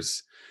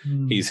 years.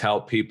 He's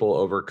helped people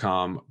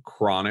overcome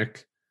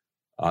chronic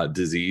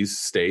disease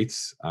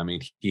states. I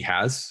mean, he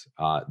has.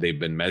 They've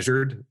been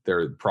measured,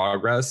 their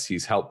progress.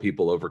 He's helped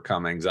people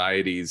overcome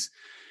anxieties.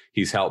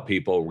 He's helped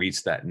people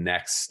reach that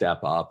next step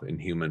up in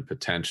human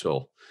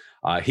potential.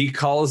 He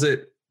calls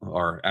it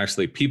or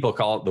actually people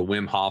call it the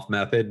Wim Hof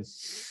method.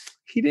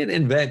 He didn't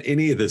invent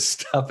any of this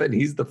stuff, and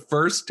he's the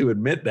first to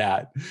admit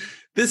that.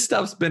 This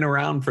stuff's been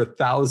around for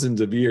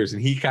thousands of years,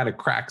 and he kind of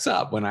cracks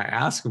up when I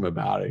ask him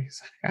about it.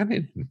 He's like, I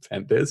didn't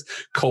invent this.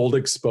 Cold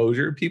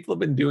exposure. People have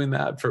been doing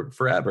that for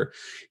forever.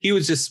 He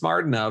was just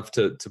smart enough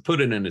to put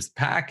it in his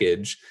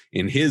package,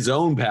 in his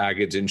own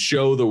package, and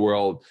show the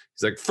world.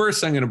 He's like,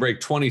 first, I'm going to break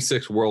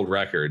 26 world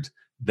records.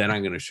 Then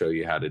I'm going to show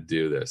you how to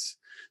do this.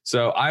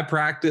 So I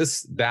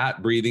practice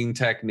that breathing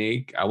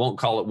technique. I won't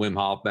call it Wim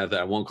Hof method.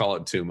 I won't call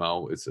it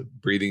Tumo. It's a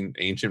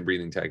ancient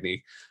breathing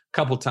technique. A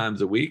couple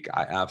times a week.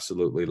 I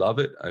absolutely love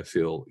it. I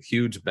feel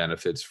huge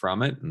benefits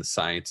from it. And the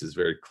science is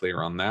very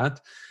clear on that.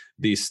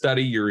 The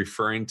study you're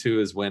referring to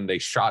is when they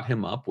shot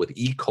him up with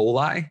E.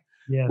 coli,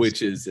 yes,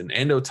 which is an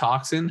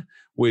endotoxin,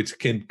 which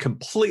can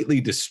completely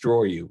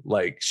destroy you,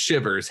 like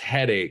shivers,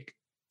 headache,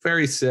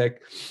 very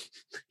sick.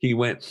 He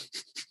went,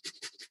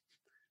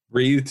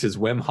 breathed his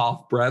Wim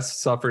Hof breath,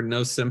 suffered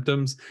no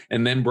symptoms,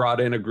 and then brought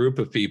in a group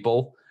of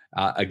people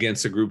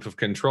against a group of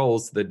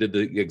controls that did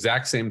the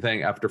exact same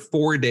thing after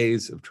 4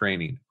 days of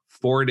training.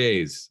 4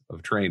 days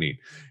of training.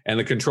 And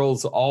the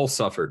controls all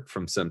suffered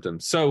from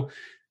symptoms. So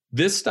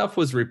this stuff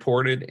was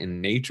reported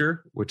in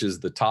Nature, which is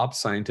the top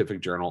scientific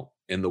journal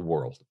in the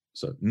world.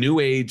 So new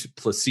age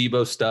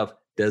placebo stuff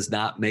does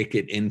not make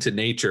it into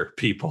Nature,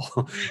 people.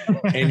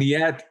 And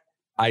yet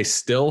I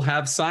still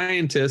have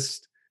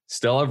scientists,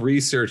 still have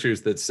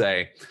researchers that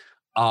say,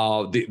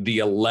 oh, the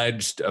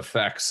alleged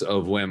effects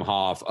of Wim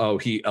Hof. Oh,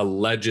 he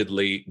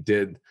allegedly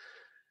did.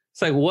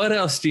 It's like, what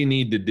else do you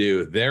need to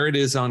do? There it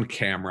is on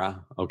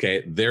camera.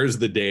 Okay, there's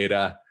the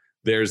data.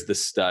 There's the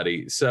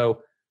study.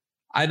 So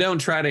I don't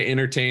try to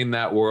entertain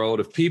that world.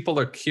 If people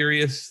are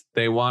curious,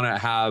 they want to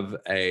have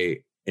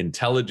a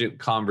intelligent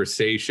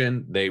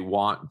conversation, they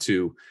want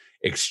to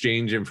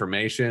exchange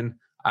information,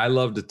 I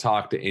love to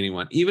talk to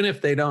anyone, even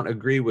if they don't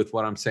agree with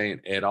what I'm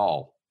saying at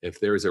all. If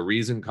there's a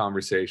reasoned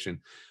conversation.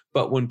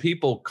 But when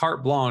people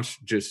carte blanche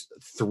just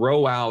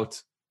throw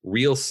out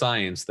real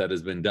science that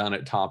has been done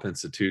at top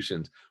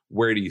institutions,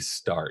 where do you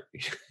start?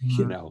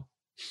 You know?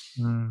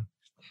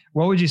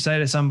 What would you say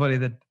to somebody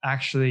that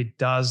actually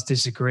does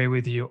disagree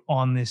with you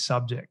on this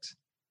subject?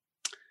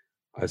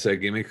 I say,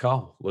 give me a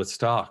call. Let's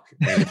talk.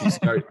 And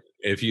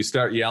if you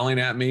start yelling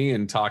at me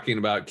and talking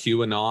about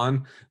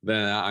QAnon,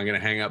 then I'm going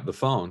to hang up the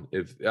phone.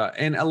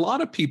 And a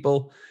lot of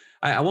people,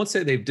 I won't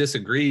say they've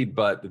disagreed,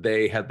 but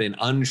they have been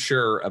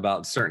unsure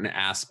about certain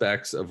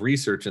aspects of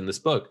research in this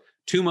book.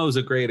 Tumo is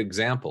a great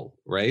example,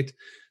 right?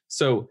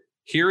 So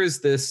here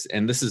is this,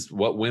 and this is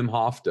what Wim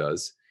Hof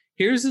does.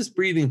 Here's this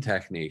breathing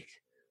technique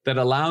that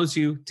allows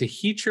you to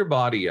heat your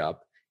body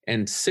up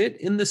and sit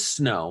in the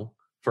snow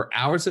for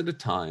hours at a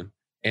time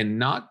and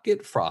not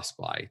get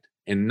frostbite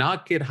and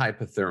not get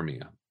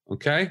hypothermia,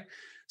 okay?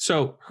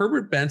 So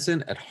Herbert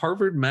Benson at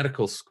Harvard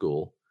Medical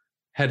School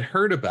had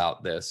heard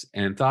about this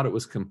and thought it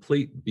was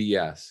complete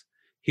BS.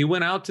 He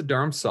went out to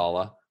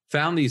Dharamsala,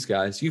 found these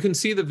guys. You can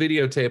see the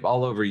videotape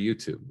all over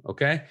YouTube,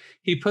 okay?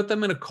 He put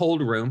them in a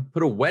cold room,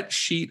 put a wet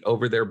sheet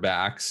over their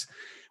backs.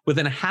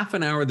 Within a half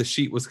an hour, the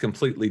sheet was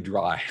completely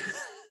dry.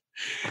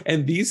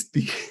 And this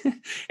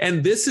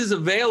is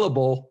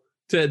available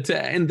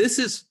and this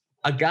is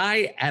a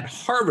guy at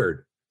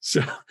Harvard.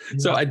 So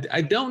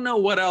I don't know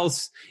what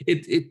else.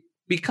 It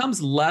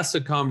becomes less a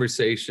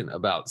conversation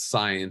about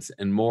science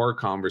and more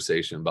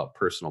conversation about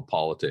personal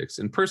politics.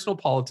 And personal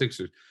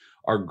politics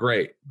are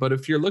great. But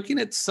if you're looking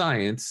at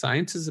science,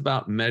 science is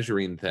about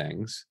measuring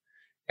things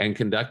and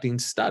conducting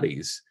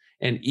studies.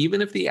 And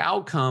even if the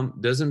outcome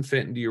doesn't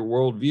fit into your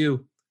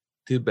worldview,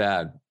 too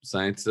bad.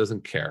 Science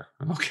doesn't care.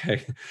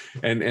 Okay.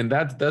 And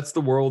that's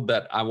the world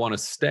that I want to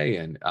stay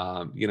in.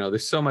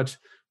 There's so much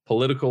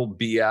political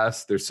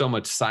BS. There's so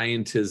much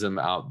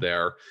scientism out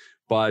there.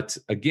 But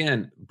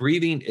again,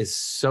 breathing is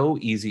so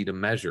easy to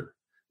measure.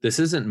 This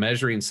isn't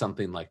measuring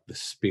something like the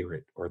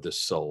spirit or the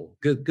soul.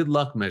 Good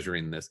luck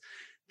measuring this.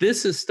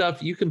 This is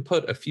stuff you can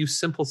put a few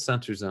simple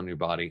sensors on your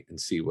body and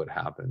see what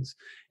happens.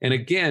 And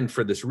again,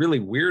 for this really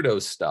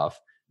weirdo stuff,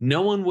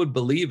 no one would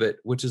believe it,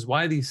 which is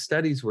why these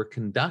studies were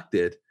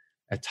conducted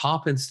at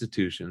top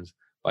institutions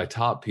by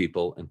top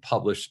people and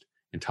published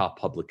in top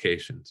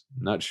publications.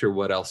 I'm not sure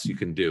what else you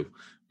can do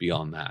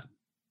beyond that.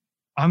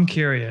 I'm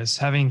curious,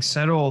 having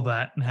said all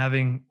that and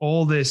having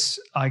all this,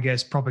 I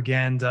guess,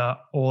 propaganda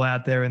all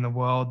out there in the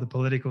world, the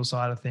political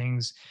side of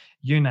things,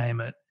 you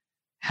name it,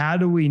 how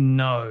do we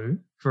know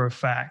for a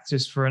fact,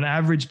 just for an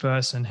average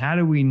person, how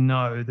do we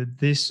know that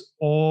this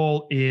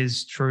all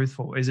is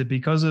truthful? Is it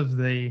because of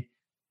the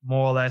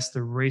more or less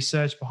the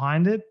research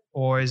behind it,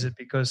 or is it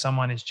because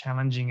someone is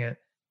challenging it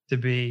to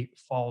be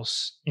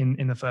false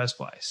in the first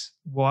place?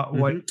 What?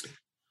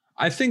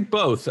 I think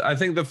both. I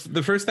think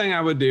the first thing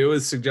I would do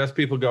is suggest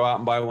people go out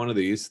and buy one of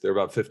these. They're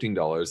about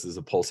 $15. This is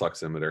a pulse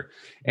oximeter,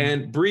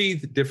 and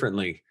breathe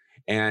differently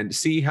and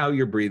see how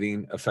your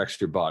breathing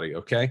affects your body.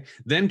 Okay.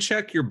 Then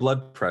check your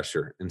blood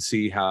pressure and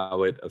see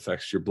how it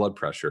affects your blood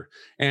pressure,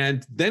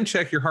 and then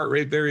check your heart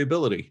rate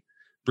variability.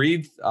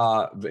 breathe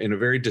in a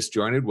very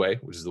disjointed way,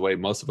 which is the way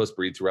most of us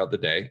breathe throughout the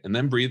day, and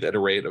then breathe at a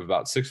rate of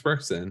about 6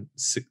 breaths in,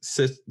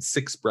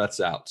 six breaths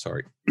out,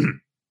 sorry.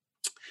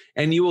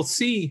 And you will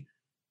see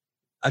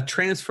a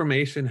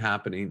transformation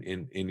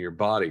happening in your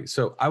body.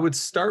 So I would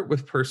start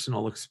with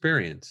personal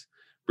experience.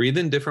 Breathe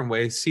in different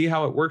ways, see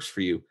how it works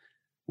for you.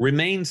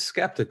 Remain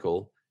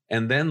skeptical,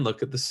 and then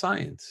look at the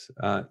science.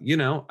 I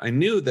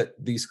knew that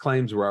these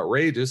claims were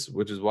outrageous,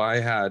 which is why I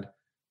had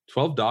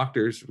 12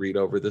 doctors read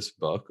over this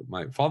book.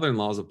 My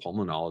father-in-law is a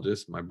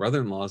pulmonologist. My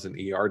brother-in-law is an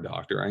ER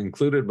doctor. I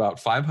included about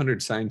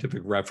 500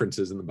 scientific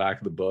references in the back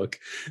of the book.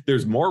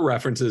 There's more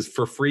references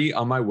for free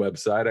on my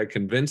website. I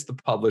convinced the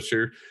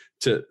publisher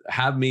to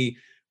have me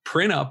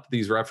print up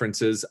these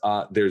references.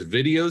 There's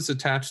videos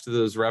attached to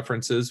those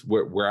references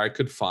where I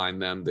could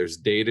find them. There's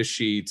data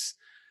sheets.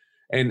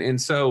 And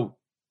so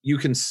you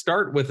can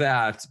start with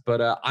that,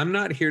 but I'm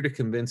not here to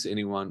convince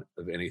anyone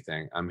of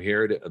anything. I'm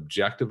here to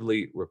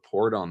objectively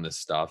report on this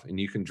stuff, and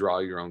you can draw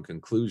your own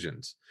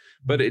conclusions.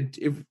 But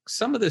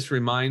some of this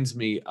reminds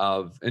me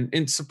of,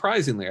 and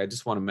surprisingly, I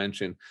just want to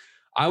mention,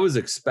 I was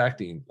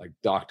expecting like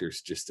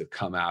doctors just to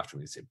come after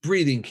me and say,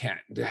 breathing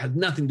has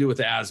nothing to do with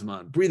asthma,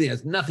 and breathing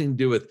has nothing to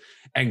do with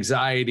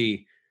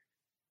anxiety.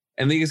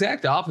 And the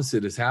exact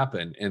opposite has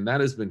happened. And that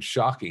has been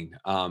shocking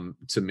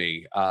to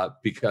me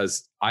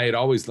because I had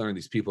always learned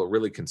these people are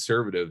really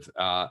conservative.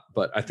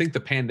 But I think the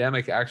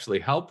pandemic actually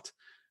helped.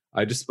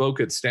 I just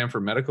spoke at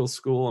Stanford Medical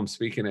School. I'm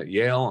speaking at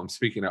Yale. I'm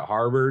speaking at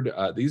Harvard.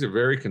 These are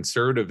very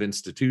conservative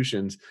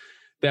institutions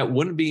that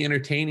wouldn't be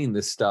entertaining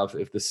this stuff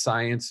if the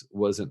science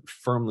wasn't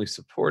firmly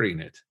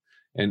supporting it.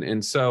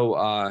 And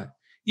so,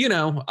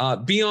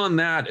 beyond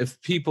that,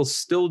 if people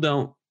still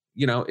don't,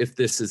 if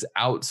this is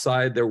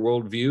outside their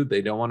worldview,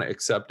 they don't want to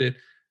accept it,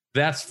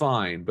 that's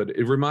fine. But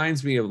it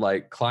reminds me of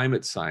like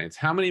climate science.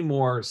 How many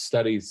more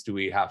studies do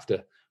we have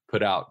to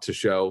put out to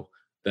show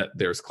that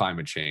there's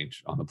climate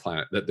change on the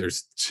planet, that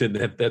this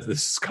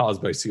is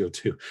caused by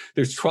CO2?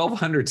 There's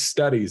 1,200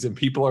 studies, and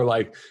people are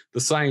like, the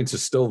science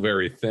is still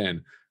very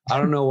thin. I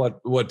don't know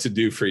what to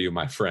do for you,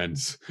 my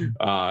friends.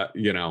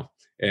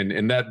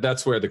 And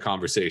that's where the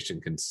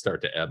conversation can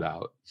start to ebb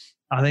out.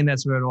 I think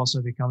that's where it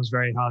also becomes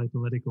very highly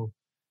political.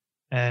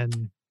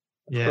 And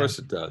of course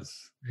it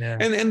does. Yeah.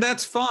 And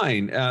that's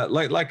fine.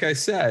 Like I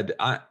said,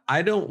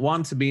 I don't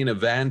want to be an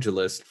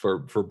evangelist for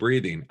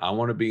breathing. I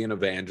want to be an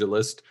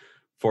evangelist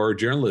for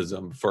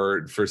journalism,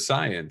 for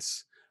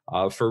science,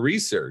 for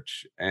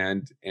research.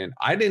 And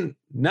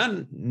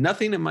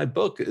nothing in my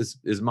book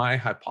is my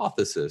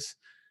hypothesis.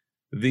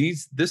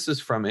 This is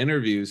from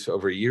interviews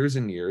over years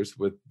and years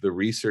with the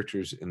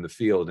researchers in the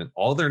field, and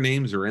all their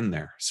names are in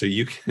there. So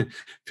you can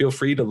feel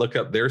free to look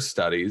up their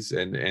studies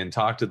and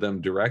talk to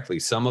them directly.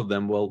 Some of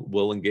them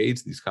will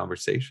engage these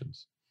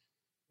conversations.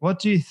 What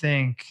do you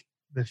think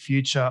the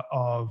future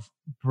of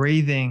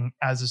breathing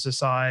as a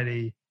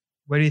society,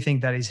 where do you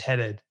think that is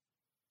headed?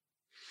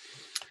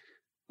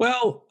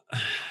 Well,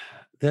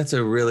 that's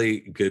a really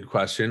good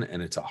question,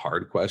 and it's a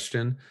hard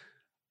question.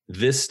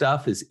 This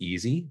stuff is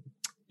easy.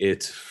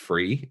 It's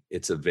free.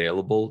 It's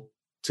available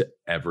to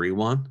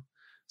everyone.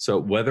 So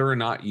whether or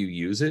not you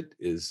use it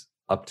is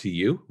up to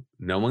you.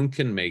 No one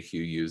can make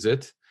you use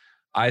it.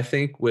 I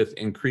think with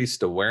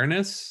increased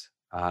awareness,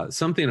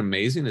 something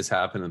amazing has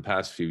happened in the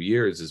past few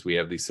years is we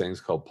have these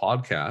things called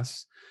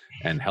podcasts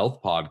and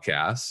health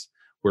podcasts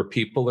where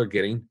people are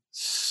getting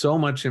so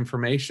much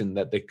information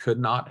that they could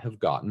not have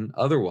gotten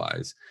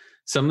otherwise.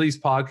 Some of these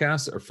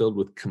podcasts are filled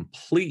with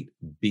complete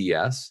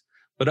BS,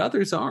 but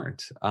others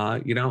aren't.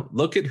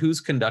 Look at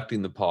who's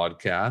conducting the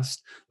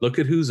podcast, look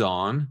at who's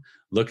on,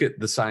 look at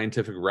the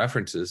scientific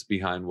references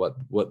behind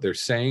what they're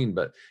saying.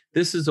 But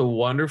this is a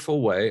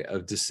wonderful way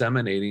of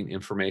disseminating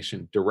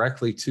information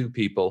directly to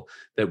people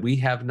that we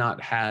have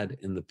not had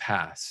in the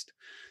past.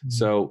 Mm-hmm.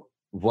 So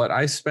what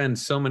I spend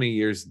so many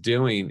years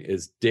doing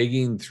is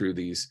digging through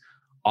these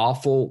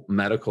awful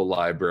medical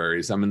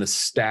libraries. I'm in the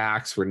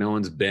stacks where no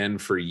one's been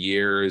for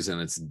years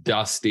and it's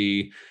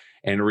dusty,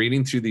 and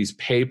reading through these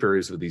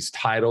papers with these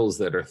titles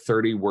that are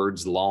 30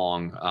 words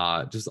long,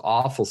 just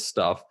awful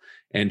stuff,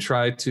 and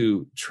try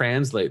to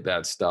translate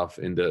that stuff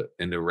into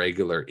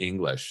regular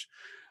English.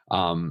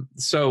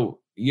 So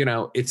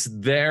it's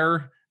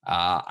there.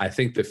 I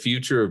think the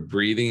future of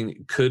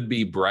breathing could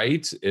be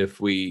bright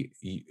if we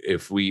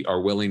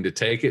are willing to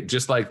take it,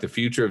 just like the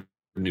future of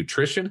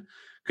nutrition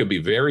could be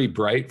very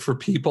bright for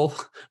people.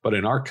 But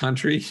in our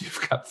country,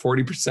 you've got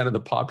 40% of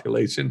the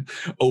population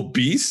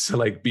obese,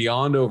 like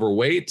beyond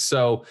overweight.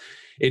 So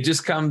it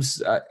just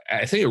comes,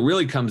 I think it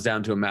really comes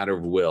down to a matter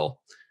of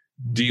will.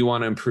 Do you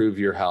want to improve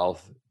your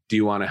health? Do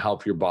you want to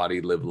help your body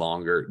live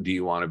longer? Do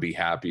you want to be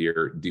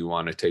happier? Do you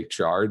want to take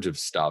charge of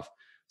stuff?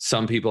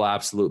 Some people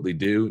absolutely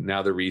do.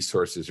 Now the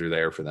resources are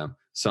there for them.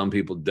 Some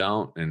people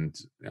don't, and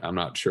I'm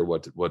not sure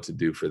what to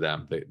do for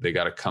them. They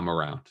got to come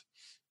around.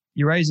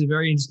 You raise a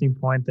very interesting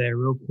point there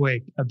real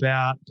quick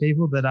about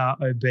people that are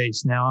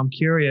obese. Now, I'm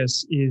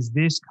curious, is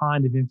this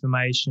kind of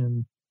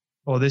information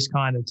or this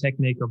kind of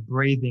technique of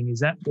breathing, is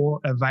that all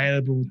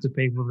available to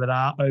people that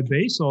are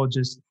obese, or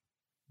just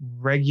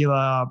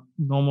regular,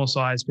 normal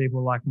sized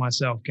people like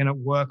myself? Can it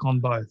work on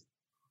both?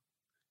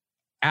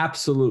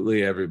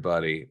 Absolutely,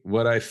 everybody.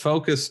 What I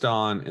focused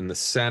on in the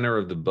center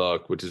of the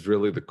book, which is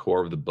really the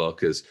core of the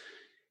book, is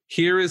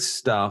here is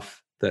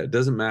stuff that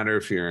doesn't matter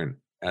if you're an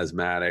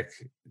asthmatic,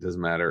 it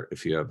doesn't matter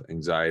if you have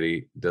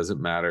anxiety, it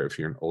doesn't matter if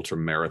you're an ultra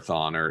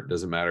marathoner, it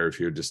doesn't matter if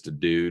you're just a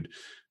dude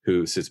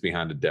who sits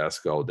behind a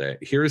desk all day.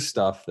 Here's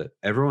stuff that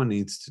everyone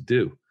needs to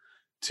do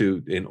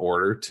in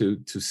order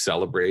to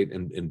celebrate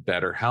in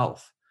better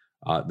health.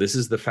 This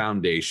is the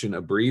foundation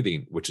of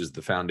breathing, which is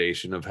the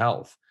foundation of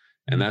health.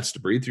 And that's to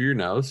breathe through your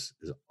nose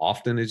as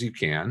often as you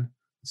can,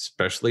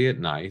 especially at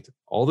night,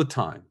 all the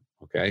time.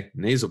 Okay.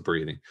 Nasal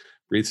breathing.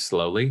 Breathe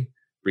slowly,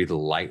 breathe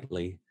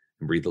lightly,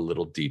 and breathe a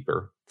little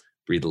deeper.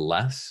 Breathe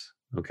less.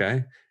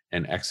 Okay.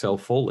 And exhale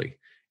fully.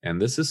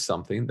 And this is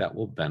something that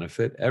will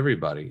benefit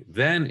everybody.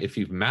 Then, if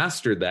you've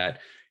mastered that,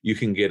 you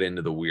can get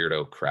into the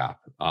weirdo crap,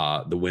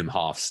 the Wim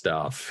Hof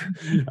stuff,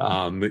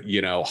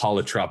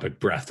 holotropic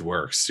breath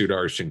work,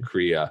 Sudarshan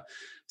Kriya.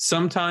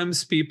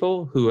 Sometimes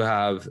people who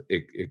have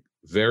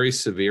very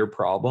severe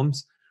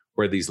problems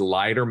where these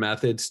lighter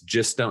methods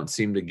just don't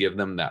seem to give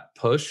them that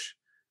push,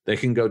 they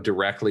can go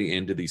directly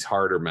into these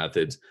harder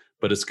methods,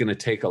 but it's going to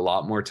take a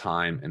lot more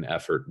time and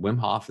effort. Wim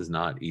Hof is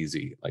not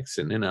easy. Like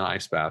sitting in an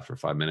ice bath for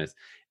 5 minutes,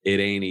 it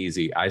ain't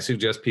easy. I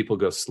suggest people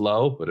go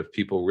slow, but if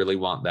people really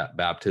want that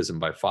baptism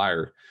by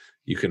fire,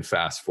 you can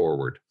fast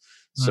forward.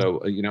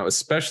 So,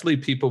 especially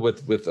people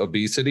with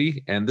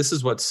obesity, and this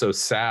is what's so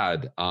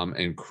sad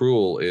and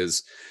cruel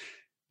is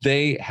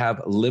they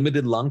have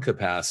limited lung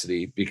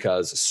capacity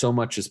because so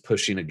much is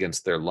pushing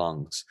against their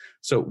lungs.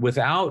 So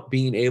without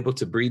being able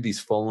to breathe these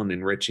full and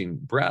enriching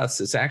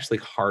breaths, it's actually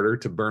harder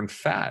to burn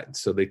fat.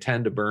 So they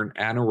tend to burn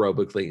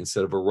anaerobically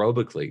instead of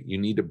aerobically. You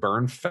need to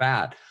burn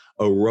fat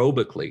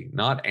aerobically,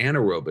 not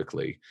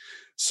anaerobically.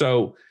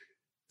 So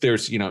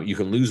there's, you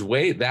can lose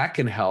weight, that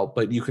can help,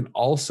 but you can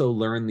also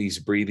learn these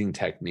breathing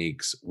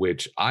techniques,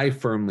 which I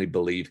firmly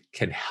believe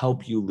can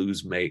help you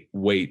lose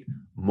weight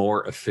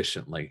more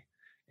efficiently.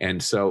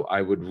 And so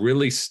I would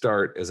really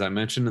start, as I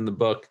mentioned in the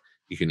book,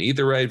 you can eat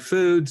the right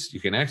foods,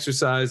 you can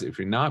exercise. If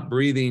you're not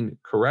breathing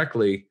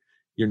correctly,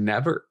 you're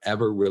never,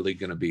 ever really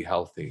going to be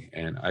healthy.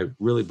 And I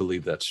really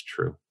believe that's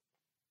true.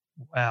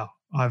 Wow.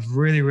 I've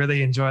really,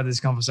 really enjoyed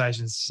this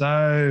conversation.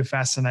 So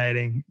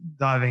fascinating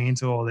diving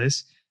into all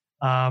this.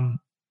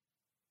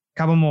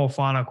 Couple more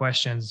final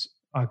questions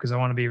because I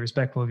want to be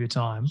respectful of your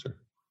time.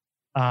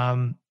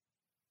 Sure.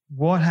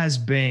 What has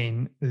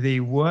been the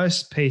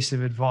worst piece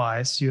of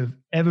advice you have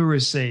ever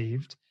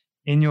received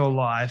in your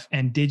life,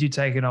 and did you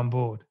take it on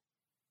board?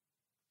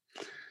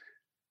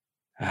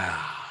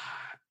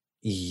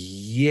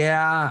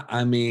 Yeah,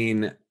 I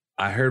mean,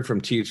 I heard from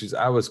teachers,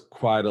 I was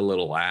quite a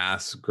little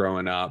ass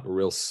growing up, a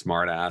real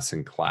smart ass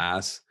in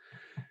class.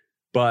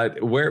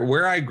 But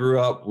where I grew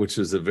up, which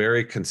was a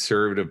very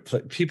conservative,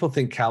 people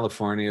think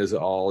California is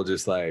all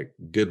just like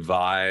good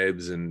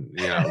vibes and,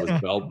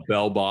 it was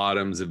bell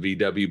bottoms and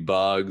VW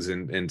bugs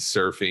and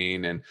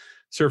surfing. And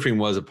surfing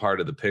was a part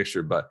of the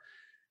picture. But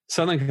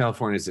Southern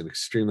California is an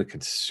extremely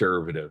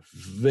conservative,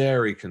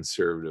 very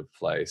conservative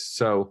place.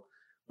 So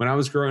when I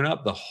was growing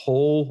up, the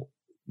whole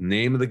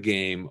name of the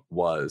game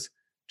was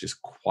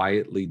just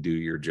quietly do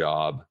your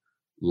job.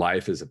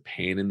 Life is a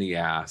pain in the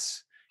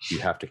ass. You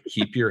have to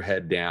keep your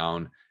head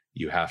down.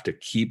 You have to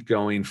keep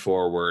going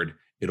forward.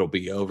 It'll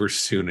be over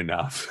soon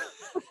enough.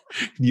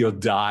 You'll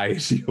die.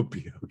 You'll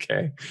be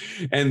okay.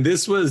 And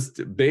this was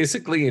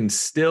basically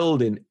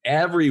instilled in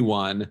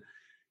everyone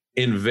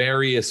in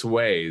various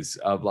ways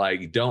of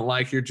like, don't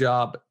like your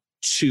job?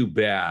 Too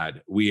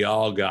bad. We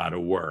all got to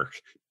work.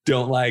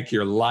 Don't like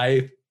your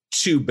life?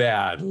 Too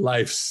bad.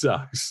 Life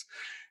sucks.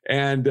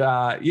 And,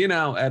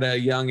 at a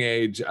young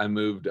age, I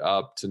moved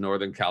up to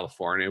Northern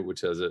California,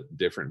 which has a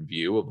different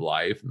view of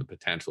life and the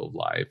potential of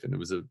life. And it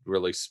was a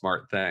really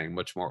smart thing,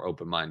 much more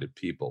open-minded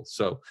people.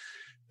 So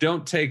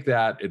don't take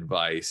that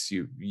advice.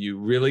 You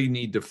really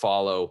need to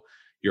follow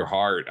your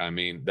heart. I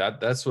mean,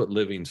 that's what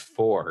living's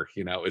for.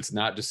 It's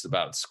not just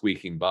about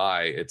squeaking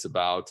by. It's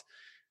about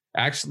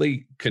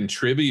actually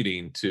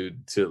contributing to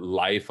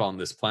life on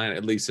this planet,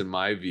 at least in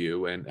my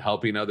view, and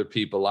helping other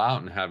people out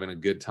and having a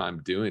good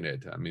time doing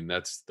it. I mean,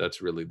 that's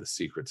really the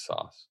secret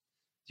sauce.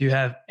 Do you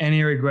have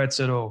any regrets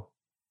at all?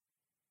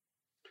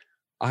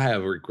 I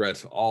have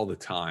regrets all the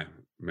time,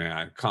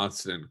 man,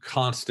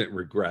 constant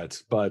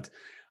regrets. But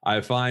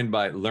I find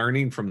by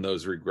learning from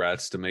those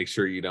regrets to make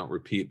sure you don't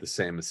repeat the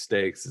same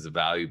mistakes is a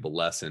valuable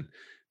lesson.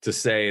 To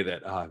say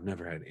that I've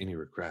never had any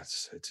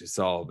regrets. It's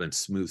all been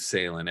smooth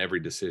sailing, every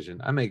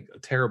decision. I make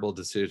terrible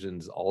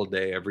decisions all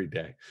day, every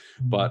day.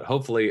 But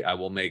hopefully I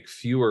will make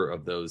fewer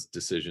of those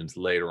decisions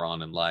later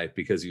on in life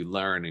because you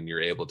learn and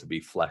you're able to be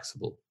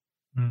flexible.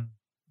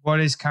 What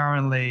is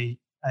currently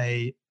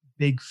a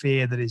big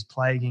fear that is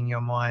plaguing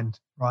your mind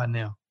right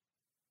now?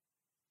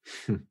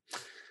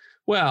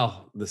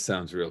 Well, this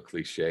sounds real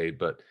cliche,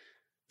 but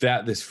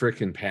this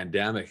freaking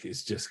pandemic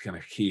is just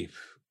going to keep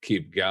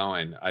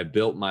going. I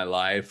built my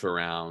life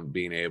around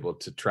being able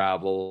to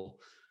travel,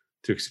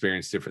 to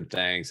experience different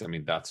things. I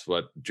mean, that's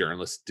what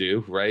journalists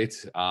do, right?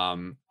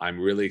 I'm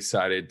really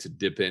excited to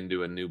dip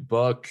into a new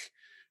book,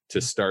 to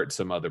start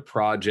some other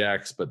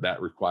projects, but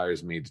that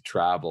requires me to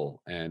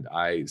travel. And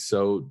I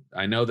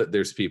know that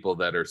there's people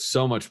that are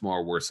so much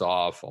more worse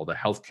off, all the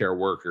healthcare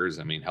workers,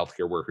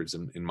 healthcare workers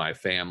in my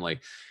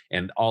family,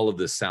 and all of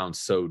this sounds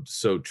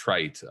so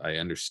trite. I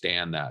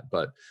understand that,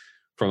 but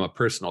from a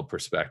personal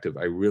perspective,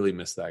 I really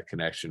miss that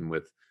connection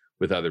with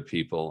other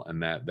people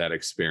and that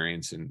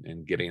experience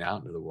and getting out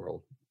into the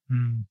world.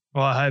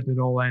 Well, I hope it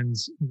all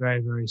ends very,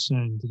 very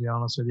soon, to be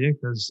honest with you,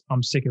 because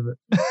I'm sick of it.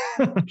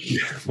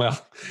 Yeah,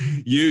 well,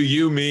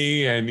 you,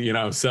 me,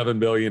 and 7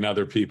 billion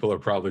other people are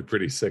probably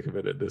pretty sick of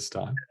it at this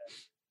time.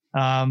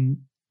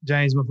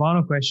 James, my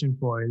final question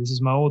for you. This is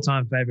my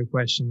all-time favorite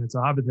question. It's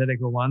a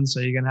hypothetical one,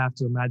 so you're going to have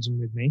to imagine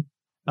with me.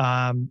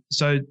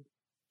 So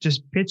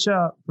just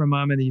picture for a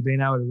moment that you've been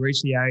able to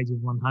reach the age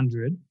of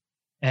 100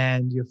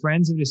 and your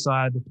friends have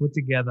decided to put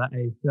together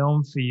a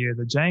film for you,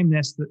 the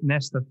James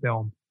Nestor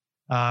film.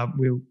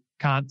 We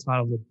can't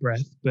title it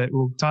Breath, but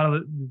we'll title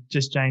it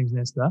just James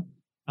Nestor.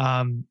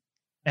 And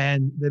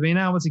they've been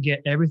able to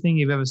get everything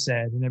you've ever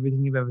said and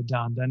everything you've ever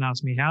done. Don't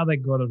ask me how they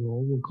got it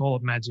all. We'll call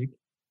it magic.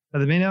 But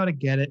they've been able to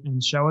get it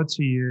and show it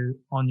to you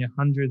on your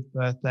 100th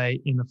birthday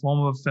in the form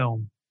of a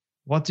film.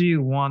 What do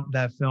you want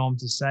that film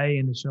to say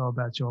and to show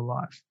about your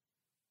life?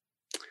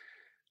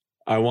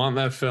 I want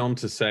that film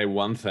to say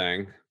one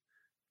thing,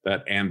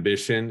 that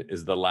ambition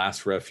is the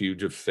last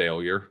refuge of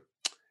failure.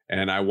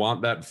 And I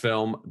want that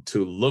film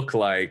to look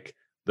like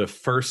the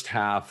first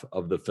half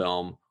of the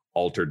film,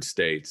 Altered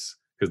States,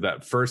 because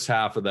that first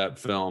half of that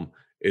film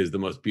is the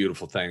most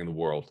beautiful thing in the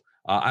world.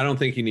 I don't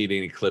think you need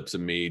any clips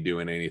of me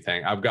doing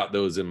anything. I've got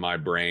those in my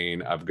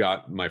brain. I've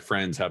got my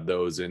friends have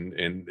those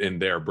in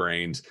their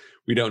brains.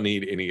 We don't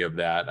need any of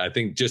that. I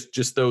think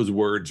just those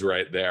words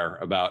right there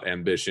about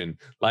ambition.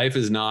 Life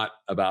is not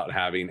about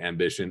having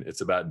ambition. It's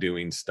about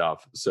doing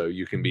stuff. So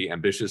you can be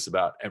ambitious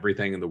about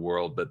everything in the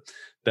world, but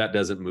that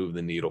doesn't move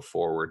the needle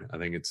forward. I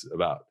think it's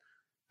about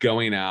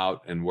going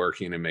out and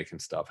working and making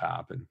stuff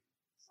happen.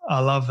 I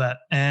love that.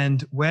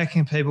 And where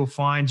can people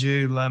find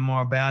you, learn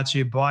more about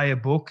you, buy a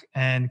book,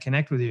 and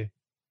connect with you?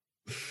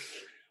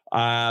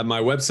 My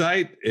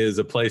website is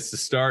a place to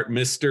start,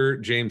 Mr.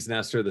 James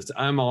Nestor. That's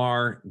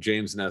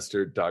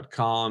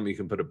mrjamesnestor.com. You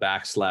can put a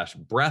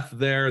 /breath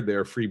there. There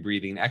are free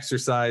breathing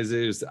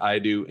exercises. I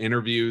do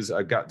interviews.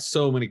 I've got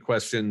so many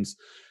questions,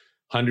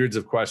 hundreds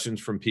of questions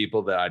from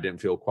people that I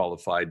didn't feel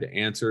qualified to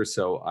answer.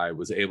 So I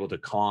was able to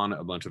con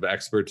a bunch of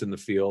experts in the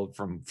field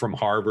from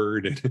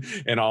Harvard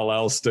and all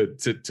else to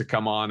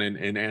come on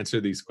and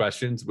answer these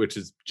questions, which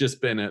has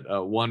just been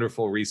a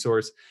wonderful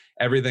resource.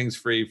 Everything's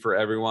free for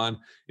everyone.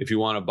 If you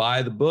want to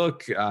buy the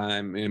book,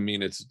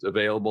 it's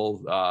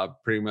available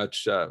pretty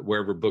much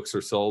wherever books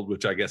are sold,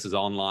 which I guess is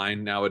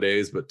online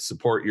nowadays, but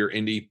support your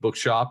indie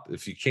bookshop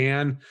if you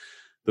can.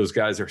 Those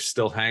guys are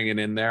still hanging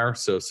in there,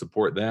 so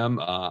support them.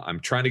 I'm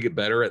trying to get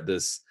better at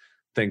this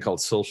thing called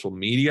social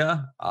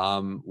media,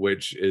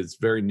 which is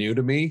very new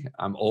to me.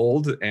 I'm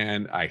old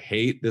and I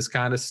hate this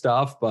kind of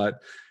stuff,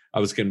 but I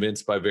was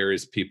convinced by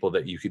various people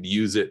that you could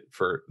use it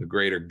for the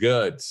greater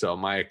good. So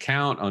my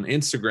account on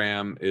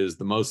Instagram is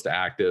the most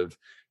active.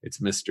 It's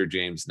Mr.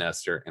 James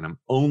Nestor, and I'm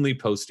only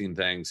posting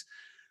things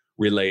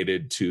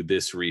related to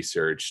this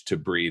research, to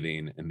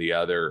breathing, and the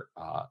other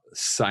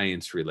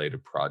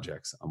science-related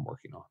projects I'm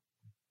working on.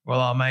 Well,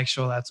 I'll make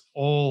sure that's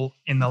all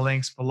in the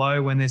links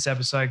below when this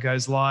episode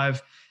goes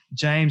live.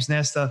 James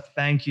Nestor,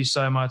 thank you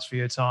so much for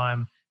your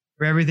time,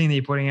 for everything that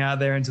you're putting out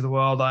there into the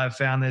world. I've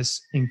found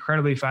this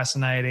incredibly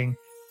fascinating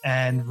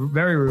and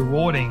very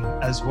rewarding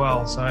as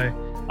well. So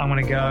I'm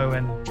going to go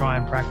and try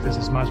and practice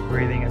as much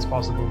breathing as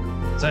possible.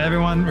 So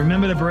everyone,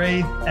 remember to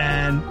breathe.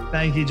 And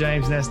thank you,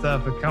 James Nestor,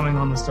 for coming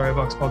on the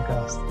Storybox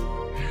podcast.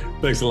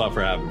 Thanks a lot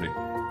for having me.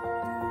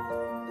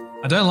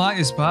 I don't like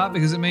this part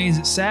because it means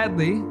that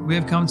sadly, we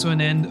have come to an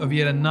end of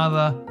yet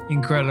another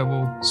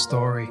incredible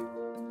story.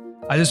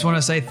 I just want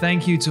to say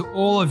thank you to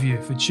all of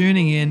you for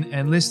tuning in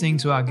and listening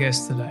to our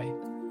guest today.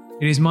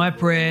 It is my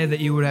prayer that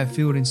you would have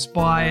felt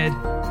inspired,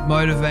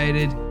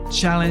 motivated,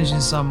 challenged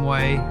in some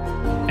way,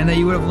 and that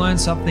you would have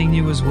learned something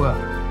new as well.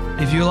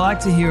 If you'd like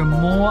to hear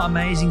more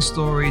amazing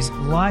stories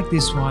like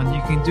this one,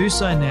 you can do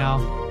so now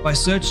by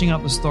searching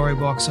up the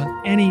Storybox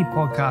on any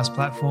podcast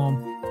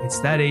platform. It's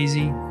that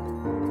easy.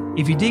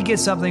 If you did get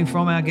something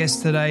from our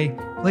guest today,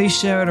 please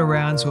share it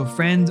around to a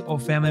friend or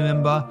family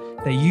member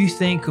that you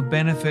think could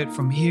benefit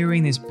from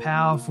hearing this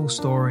powerful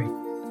story.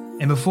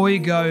 And before you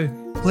go,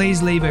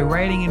 please leave a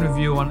rating and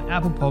review on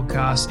Apple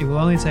Podcasts. It will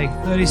only take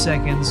 30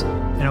 seconds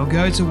and it will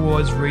go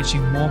towards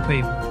reaching more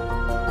people.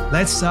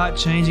 Let's start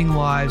changing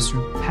lives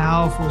through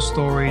powerful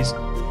stories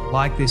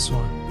like this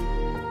one.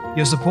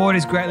 Your support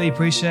is greatly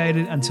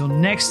appreciated. Until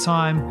next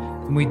time,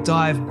 when we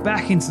dive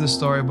back into the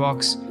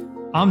Storybox,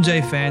 I'm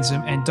Jay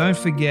Phantom, and don't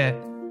forget,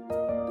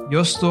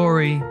 your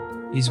story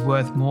is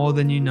worth more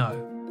than you know.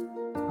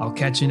 I'll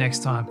catch you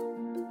next time.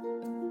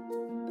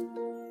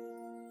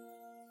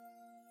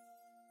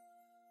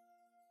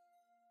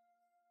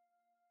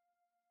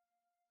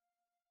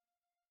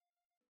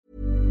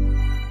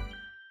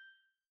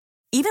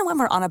 Even when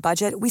we're on a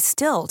budget, we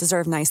still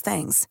deserve nice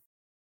things.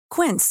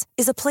 Quince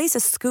is a place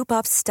to scoop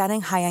up stunning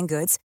high-end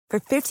goods for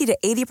 50 to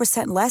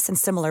 80% less than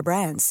similar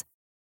brands.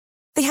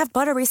 They have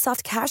buttery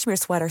soft cashmere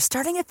sweaters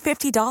starting at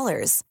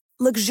 $50,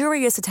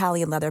 luxurious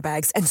Italian leather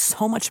bags, and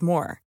so much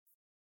more.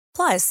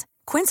 Plus,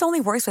 Quince only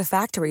works with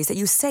factories that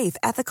use safe,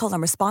 ethical,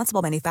 and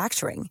responsible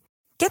manufacturing.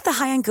 Get the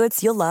high-end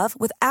goods you'll love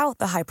without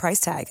the high price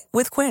tag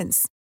with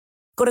Quince.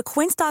 Go to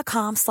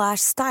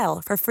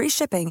quince.com/style for free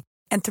shipping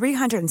and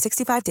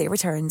 365-day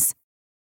returns.